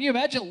earth. Can you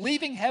imagine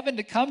leaving heaven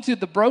to come to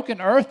the broken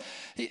earth?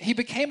 He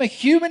became a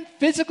human,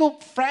 physical,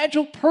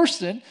 fragile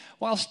person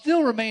while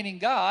still remaining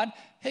God.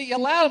 He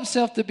allowed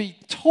himself to be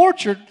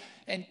tortured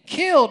and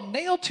killed,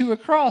 nailed to a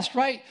cross,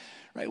 right?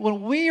 Right?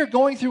 When we are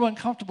going through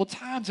uncomfortable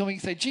times and we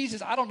say,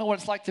 Jesus, I don't know what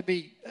it's like to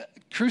be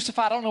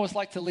crucified. I don't know what it's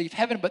like to leave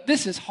heaven, but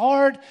this is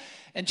hard.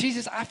 And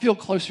Jesus, I feel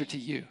closer to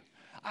you.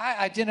 I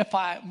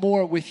identify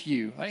more with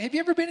you. Right? Have you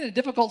ever been in a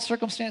difficult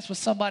circumstance with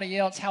somebody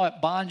else, how it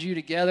bonds you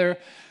together?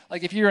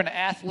 Like if you're an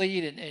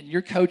athlete and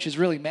your coach is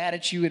really mad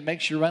at you and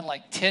makes you run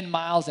like 10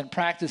 miles in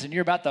practice and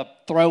you're about to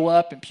throw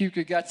up and puke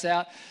your guts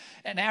out.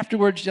 And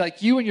afterwards,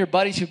 like you and your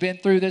buddies who've been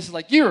through this,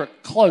 like you are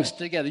close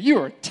together. You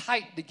are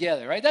tight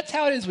together, right? That's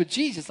how it is with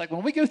Jesus. Like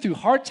when we go through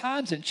hard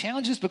times and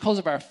challenges because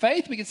of our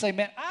faith, we can say,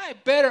 man, I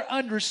better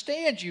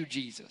understand you,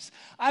 Jesus.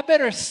 I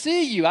better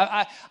see you.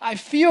 I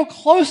feel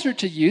closer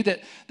to you,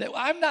 that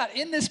I'm not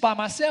in this by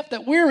myself,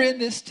 that we're in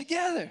this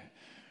together.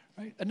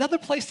 Right? Another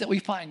place that we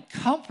find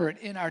comfort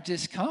in our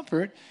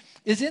discomfort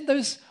is in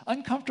those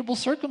uncomfortable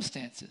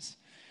circumstances.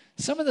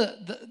 Some of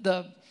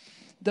the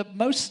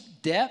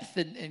most depth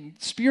and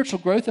spiritual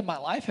growth in my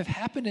life have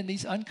happened in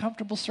these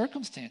uncomfortable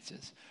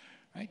circumstances,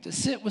 right? To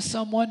sit with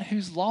someone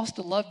who's lost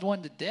a loved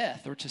one to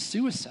death or to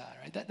suicide,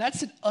 right?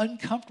 That's an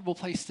uncomfortable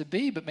place to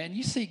be. But man,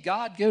 you see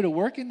God go to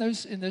work in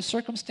those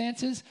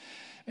circumstances.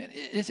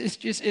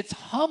 It's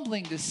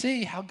humbling to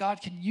see how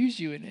God can use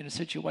you in a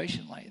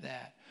situation like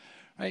that.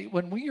 Right?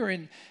 When we are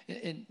in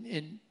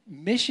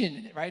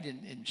mission, right,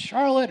 in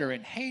Charlotte or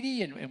in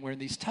Haiti, and we're in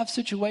these tough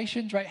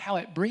situations, right, how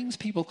it brings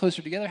people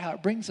closer together, how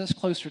it brings us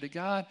closer to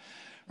God,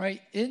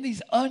 right? In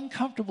these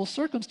uncomfortable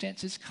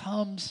circumstances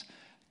comes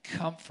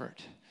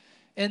comfort.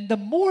 And the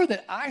more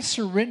that I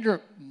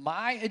surrender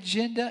my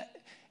agenda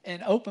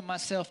and open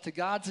myself to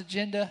God's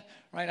agenda,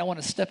 right? I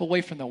want to step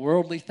away from the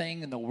worldly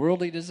thing and the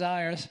worldly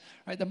desires,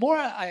 right? The more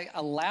I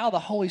allow the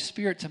Holy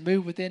Spirit to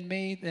move within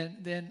me,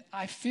 then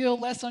I feel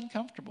less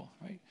uncomfortable,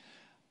 right?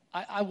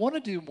 I want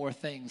to do more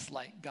things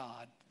like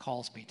God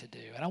calls me to do.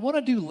 And I want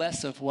to do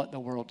less of what the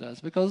world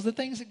does, because the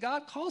things that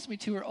God calls me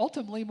to are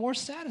ultimately more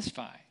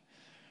satisfying.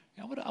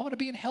 I want to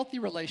be in healthy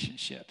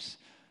relationships.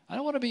 I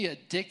don't want to be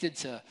addicted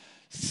to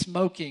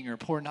smoking or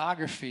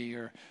pornography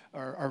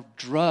or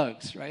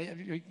drugs, right?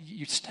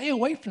 You stay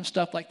away from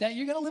stuff like that,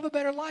 you're going to live a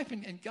better life,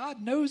 and God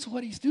knows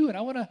what he's doing.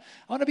 I want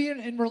to be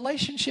in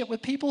relationship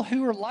with people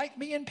who are like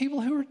me and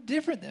people who are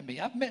different than me.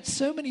 I've met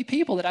so many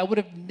people that I would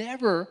have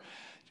never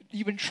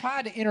even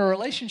tried to enter a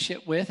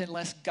relationship with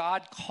unless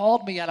God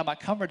called me out of my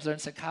comfort zone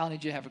and said, Kyle, I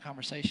need you to have a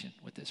conversation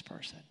with this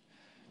person.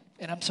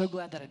 And I'm so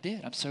glad that I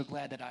did. I'm so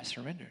glad that I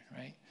surrendered,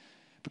 right?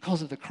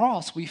 Because of the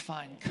cross, we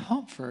find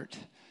comfort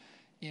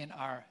in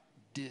our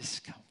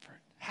discomfort.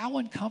 How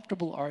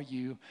uncomfortable are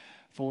you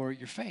for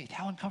your faith?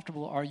 How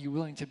uncomfortable are you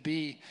willing to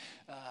be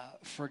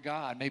for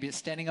God? Maybe it's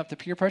standing up to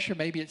peer pressure.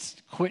 Maybe it's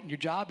quitting your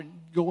job and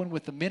going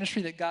with the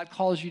ministry that God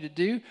calls you to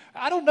do.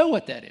 I don't know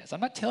what that is. I'm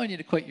not telling you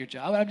to quit your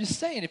job. I'm just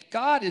saying, if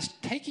God is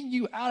taking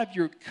you out of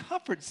your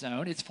comfort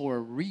zone, it's for a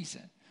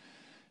reason.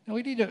 And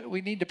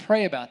we need to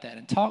pray about that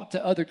and talk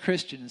to other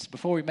Christians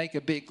before we make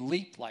a big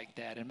leap like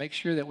that, and make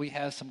sure that we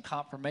have some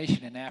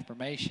confirmation and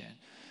affirmation.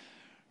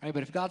 Right?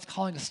 But if God's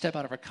calling us to step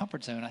out of our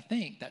comfort zone, I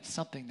think that's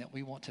something that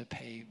we want to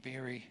pay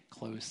very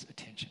close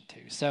attention to.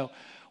 So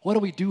what do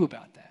we do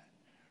about that?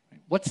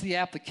 What's the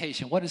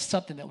application? What is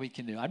something that we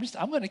can do?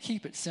 I'm going to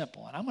keep it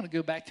simple, and I'm going to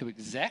go back to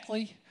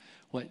exactly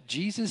what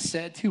Jesus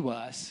said to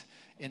us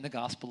in the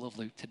Gospel of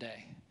Luke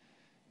today.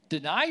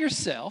 Deny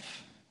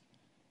yourself,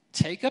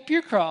 take up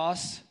your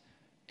cross,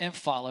 and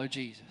follow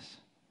Jesus.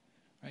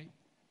 Right?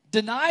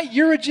 Deny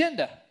your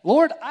agenda.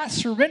 Lord, I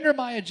surrender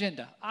my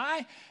agenda.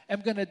 I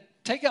am going to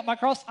take up my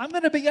cross. I'm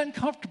going to be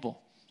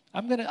uncomfortable.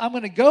 I'm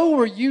going to go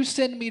where you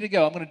send me to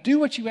go. I'm going to do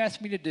what you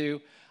ask me to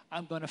do.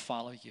 I'm going to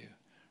follow you.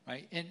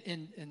 Right?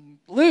 In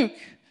Luke,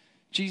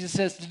 Jesus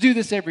says to do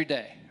this every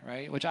day,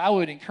 right? Which I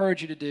would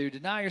encourage you to do.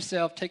 Deny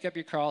yourself, take up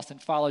your cross,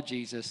 and follow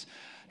Jesus.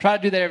 Try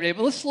to do that every day.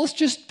 But let's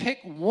just pick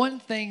one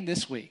thing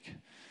this week.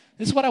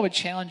 This is what I would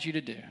challenge you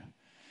to do,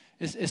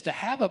 is to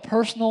have a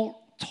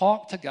personal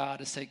talk to God,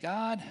 to say,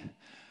 God,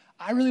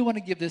 I really want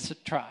to give this a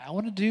try. I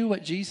want to do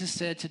what Jesus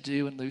said to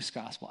do in Luke's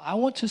gospel. I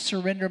want to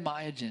surrender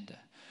my agenda.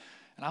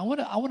 And I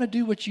want to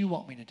do what you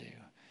want me to do.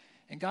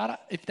 And God,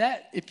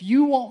 if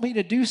you want me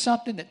to do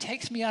something that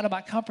takes me out of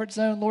my comfort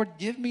zone, Lord,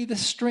 give me the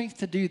strength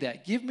to do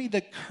that. Give me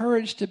the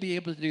courage to be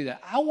able to do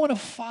that. I want to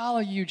follow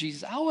you,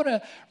 Jesus. I want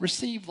to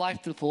receive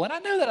life to the full. And I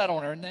know that I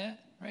don't earn that,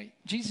 right?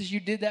 Jesus, you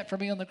did that for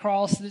me on the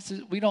cross.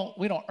 We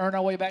don't earn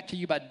our way back to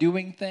you by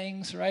doing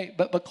things, right?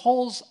 But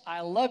because I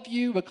love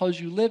you, because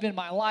you live in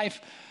my life,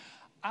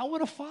 I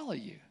want to follow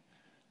you.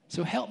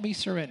 So help me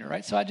surrender,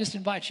 right? So I just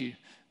invite you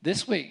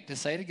this week to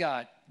say to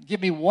God, give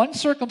me one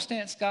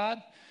circumstance,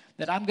 God,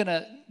 that I'm going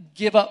to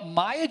give up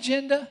my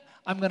agenda.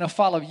 I'm going to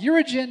follow your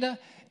agenda,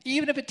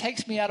 even if it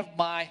takes me out of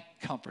my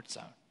comfort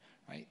zone,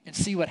 right? And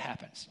see what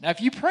happens. Now, if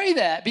you pray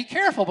that, be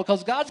careful,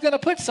 because God's going to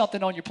put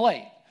something on your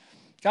plate.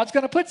 God's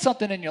going to put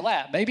something in your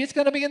lap. Maybe it's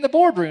going to be in the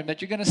boardroom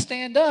that you're going to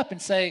stand up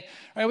and say,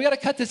 all right, we got to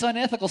cut this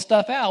unethical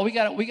stuff out. We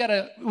got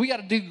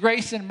to do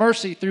grace and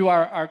mercy through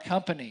our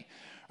company.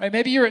 Right?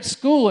 Maybe you're at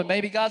school, and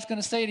maybe God's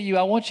going to say to you,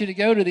 I want you to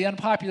go to the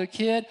unpopular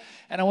kid,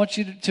 and I want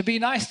you to be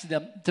nice to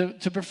them,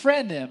 to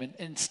befriend them,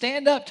 and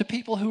stand up to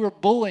people who are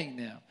bullying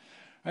them.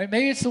 Right?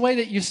 Maybe it's the way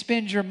that you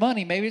spend your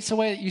money. Maybe it's the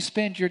way that you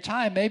spend your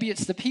time. Maybe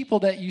it's the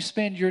people that you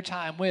spend your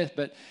time with.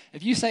 But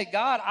if you say,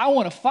 God, I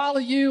want to follow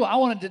you. I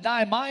want to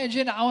deny my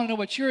agenda. I want to know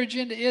what your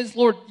agenda is.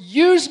 Lord,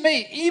 use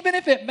me. Even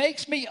if it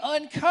makes me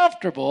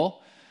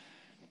uncomfortable,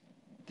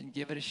 then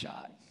give it a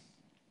shot.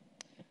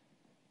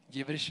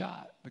 Give it a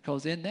shot,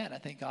 because in that, I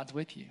think God's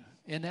with you.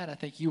 In that, I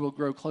think you will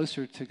grow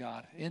closer to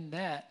God. In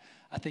that,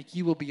 I think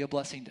you will be a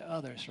blessing to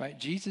others, right?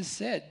 Jesus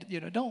said,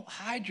 don't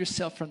hide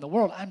yourself from the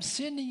world. I'm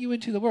sending you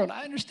into the world.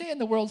 I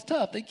understand the world's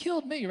tough. They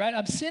killed me, right?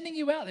 I'm sending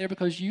you out there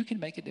because you can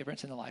make a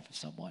difference in the life of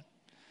someone.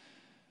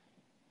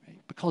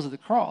 Right? Because of the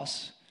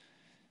cross,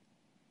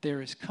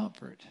 there is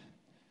comfort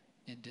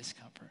in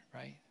discomfort,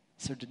 right?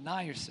 So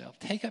deny yourself,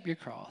 take up your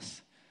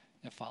cross,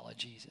 and follow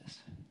Jesus.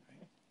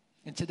 Right?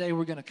 And today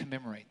we're going to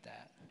commemorate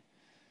that.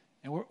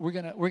 And we're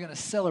going to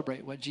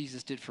celebrate what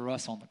Jesus did for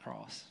us on the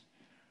cross.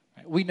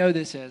 Right? We know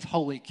this as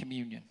Holy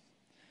Communion.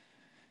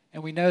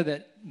 And we know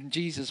that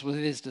Jesus, with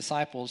his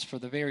disciples for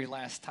the very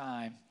last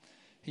time,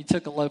 he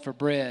took a loaf of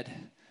bread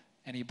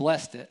and he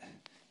blessed it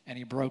and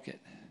he broke it.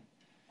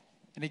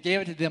 And he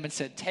gave it to them and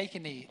said, "Take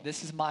and eat.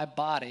 This is my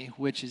body,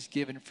 which is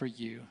given for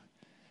you.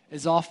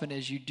 As often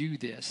as you do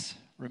this,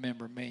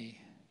 remember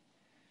me."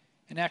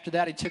 And after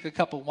that, he took a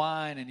cup of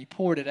wine and he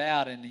poured it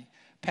out and he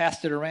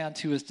passed it around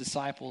to his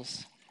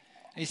disciples.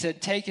 And he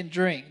said, "Take and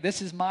drink.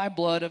 This is my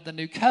blood of the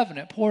new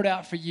covenant, poured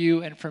out for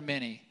you and for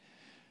many.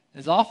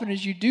 As often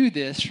as you do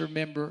this,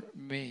 remember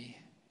me."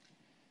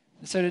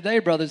 And so today,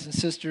 brothers and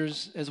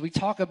sisters, as we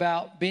talk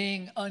about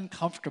being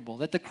uncomfortable,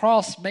 that the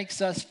cross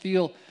makes us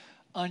feel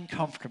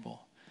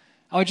uncomfortable,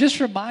 I would just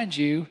remind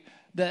you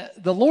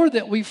that the Lord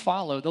that we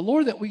follow, the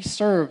Lord that we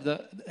serve,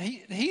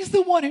 he's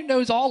the one who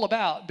knows all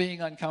about being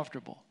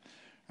uncomfortable.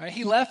 Right?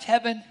 He left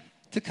heaven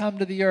to come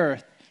to the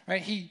earth.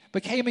 Right? He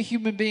became a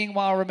human being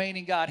while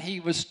remaining God. He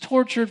was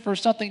tortured for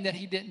something that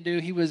he didn't do.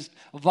 He was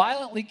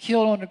violently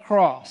killed on the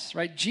cross.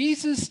 Right?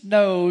 Jesus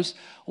knows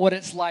what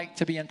it's like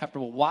to be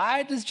uncomfortable.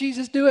 Why does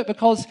Jesus do it?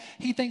 Because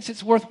he thinks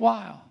it's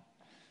worthwhile.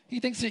 He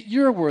thinks that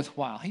you're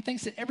worthwhile. He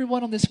thinks that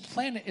everyone on this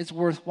planet is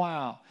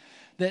worthwhile.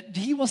 That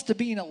he wants to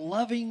be in a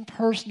loving,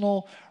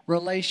 personal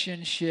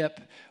relationship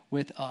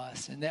with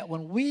us. And that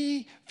when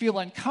we feel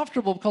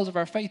uncomfortable because of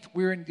our faith,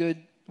 we're in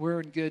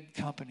good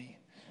company.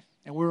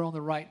 And we're on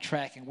the right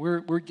track. And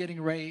we're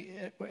getting ready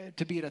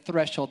to be at a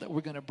threshold that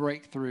we're going to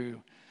break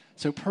through.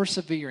 So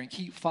persevere and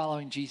keep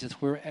following Jesus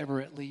wherever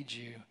it leads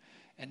you.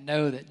 And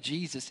know that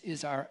Jesus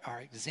is our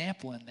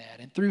example in that.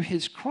 And through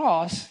his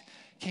cross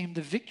came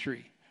the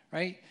victory,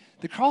 right?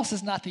 The cross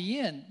is not the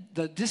end.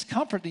 The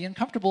discomfort, the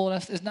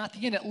uncomfortableness is not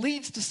the end. It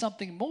leads to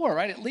something more,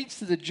 right? It leads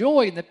to the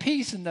joy and the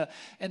peace and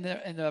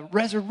the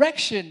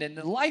resurrection and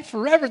the life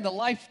forever and the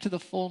life to the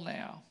full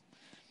now.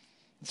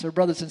 And so,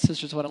 brothers and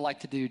sisters, what I'd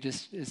like to do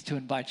just is to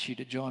invite you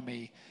to join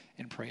me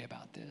and pray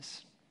about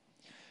this.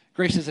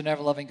 Gracious and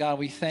ever-loving God,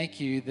 we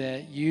thank you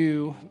that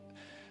you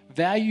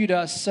valued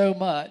us so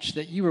much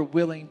that you were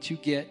willing to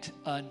get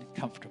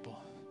uncomfortable.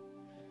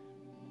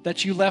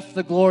 That you left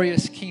the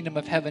glorious kingdom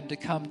of heaven to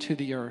come to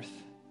the earth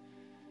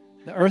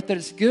that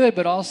is good,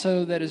 but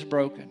also that is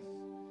broken.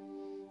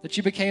 That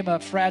you became a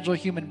fragile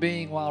human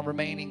being while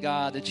remaining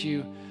God. That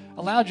you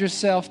allowed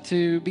yourself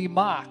to be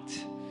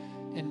mocked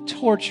and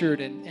tortured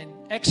and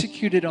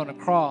executed on a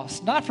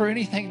cross. Not for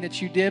anything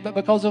that you did, but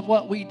because of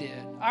what we did.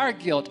 Our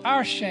guilt,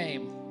 our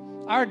shame,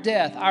 our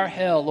death, our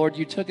hell. Lord,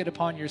 you took it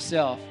upon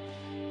yourself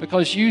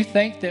because you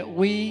think that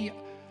we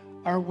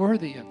are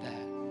worthy of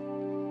that.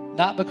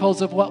 Not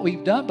because of what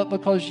we've done, but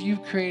because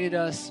you've created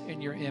us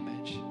in your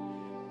image.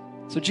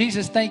 So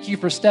Jesus, thank you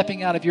for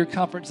stepping out of your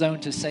comfort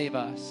zone to save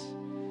us.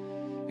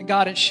 And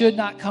God, it should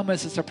not come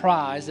as a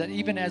surprise that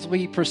even as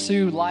we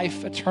pursue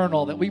life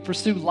eternal, that we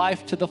pursue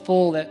life to the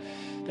full, that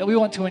we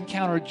want to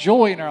encounter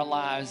joy in our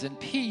lives and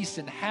peace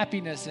and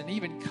happiness and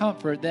even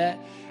comfort, that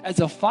as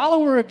a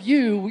follower of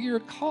you, we are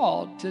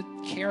called to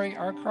carry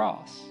our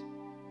cross,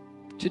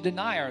 to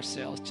deny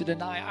ourselves, to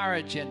deny our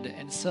agenda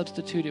and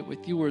substitute it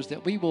with yours,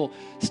 that we will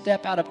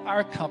step out of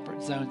our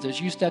comfort zones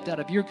as you stepped out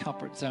of your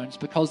comfort zones,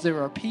 because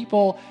there are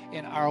people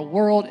in our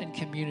world and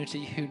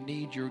community who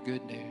need your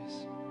good news.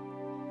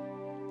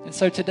 And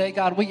so today,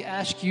 God, we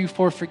ask you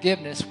for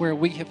forgiveness where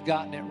we have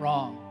gotten it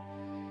wrong,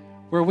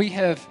 where we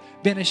have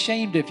been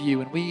ashamed of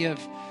you and we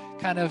have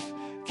kind of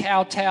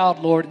kowtowed,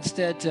 Lord,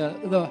 instead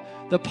to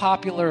the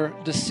popular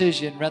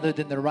decision rather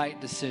than the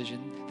right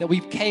decision, that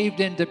we've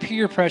caved into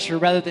peer pressure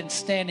rather than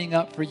standing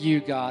up for you,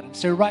 God. And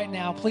so right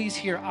now, please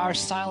hear our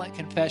silent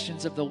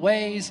confessions of the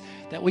ways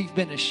that we've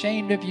been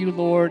ashamed of you,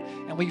 Lord,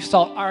 and we've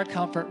sought our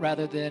comfort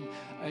rather than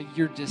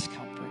your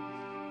discomfort.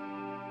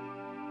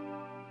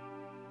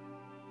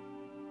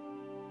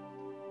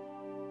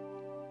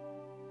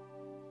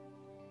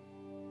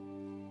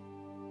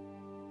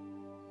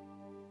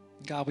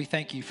 God, we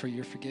thank you for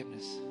your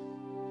forgiveness.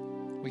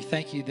 We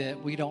thank you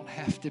that we don't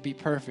have to be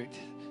perfect,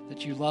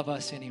 that you love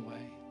us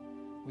anyway.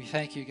 We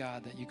thank you,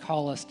 God, that you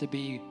call us to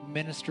be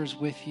ministers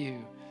with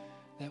you,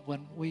 that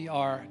when we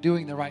are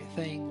doing the right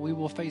thing, we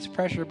will face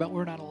pressure, but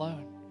we're not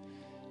alone.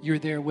 You're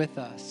there with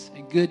us,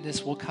 and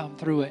goodness will come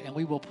through it, and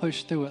we will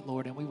push through it,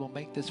 Lord, and we will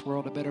make this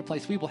world a better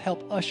place. We will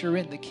help usher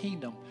in the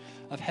kingdom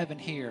of heaven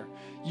here.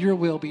 Your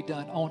will be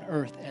done on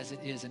earth as it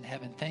is in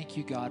heaven. Thank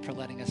you, God, for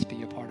letting us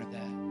be a part of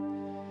that.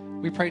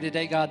 We pray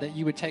today, God, that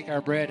you would take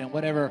our bread and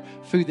whatever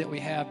food that we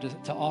have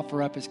to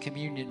offer up as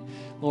communion,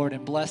 Lord,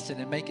 and bless it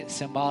and make it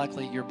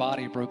symbolically your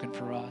body broken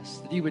for us.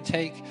 That you would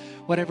take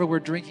whatever we're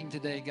drinking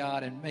today,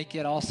 God, and make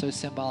it also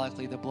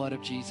symbolically the blood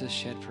of Jesus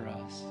shed for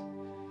us.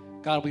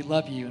 God, we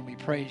love you and we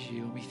praise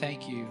you and we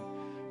thank you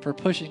for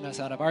pushing us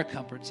out of our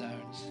comfort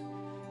zones.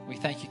 We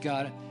thank you,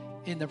 God,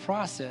 in the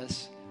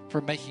process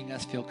for making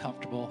us feel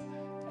comfortable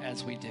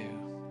as we do.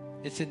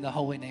 It's in the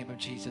holy name of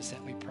Jesus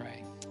that we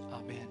pray.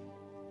 Amen.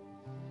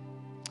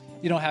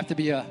 You don't have to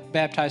be a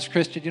baptized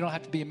Christian. You don't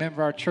have to be a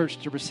member of our church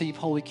to receive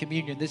Holy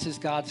Communion. This is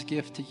God's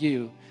gift to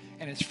you,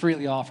 and it's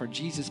freely offered.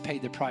 Jesus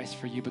paid the price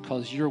for you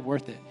because you're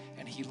worth it,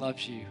 and he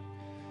loves you.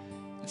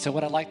 And so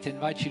what I'd like to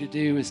invite you to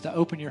do is to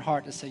open your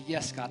heart to say,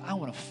 yes, God, I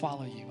want to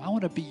follow you. I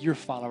want to be your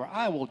follower.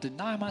 I will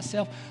deny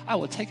myself. I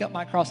will take up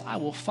my cross. I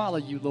will follow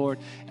you, Lord,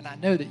 and I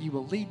know that you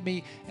will lead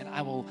me, and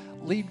I will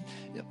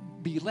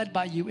be led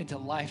by you into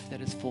life that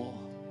is full.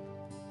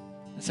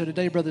 And so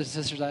today, brothers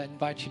and sisters, I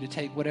invite you to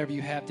take whatever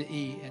you have to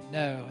eat and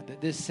know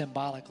that this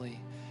symbolically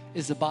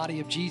is the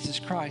body of Jesus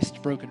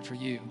Christ broken for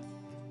you.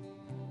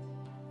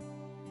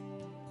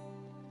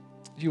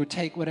 You would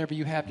take whatever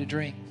you have to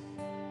drink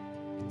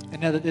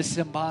and know that this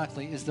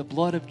symbolically is the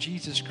blood of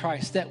Jesus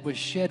Christ that was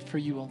shed for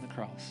you on the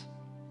cross.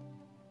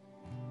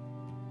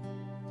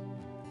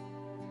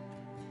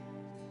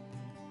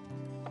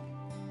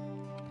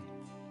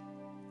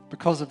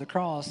 Because of the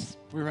cross,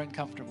 we're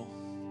uncomfortable.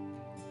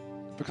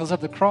 Because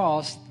of the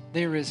cross,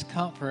 there is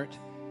comfort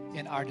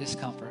in our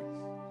discomfort.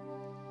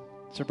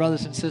 So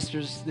brothers and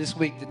sisters, this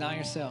week, deny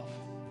yourself.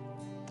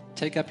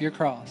 Take up your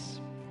cross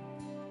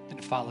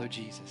and follow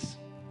Jesus.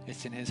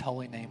 It's in his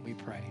holy name we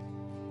pray.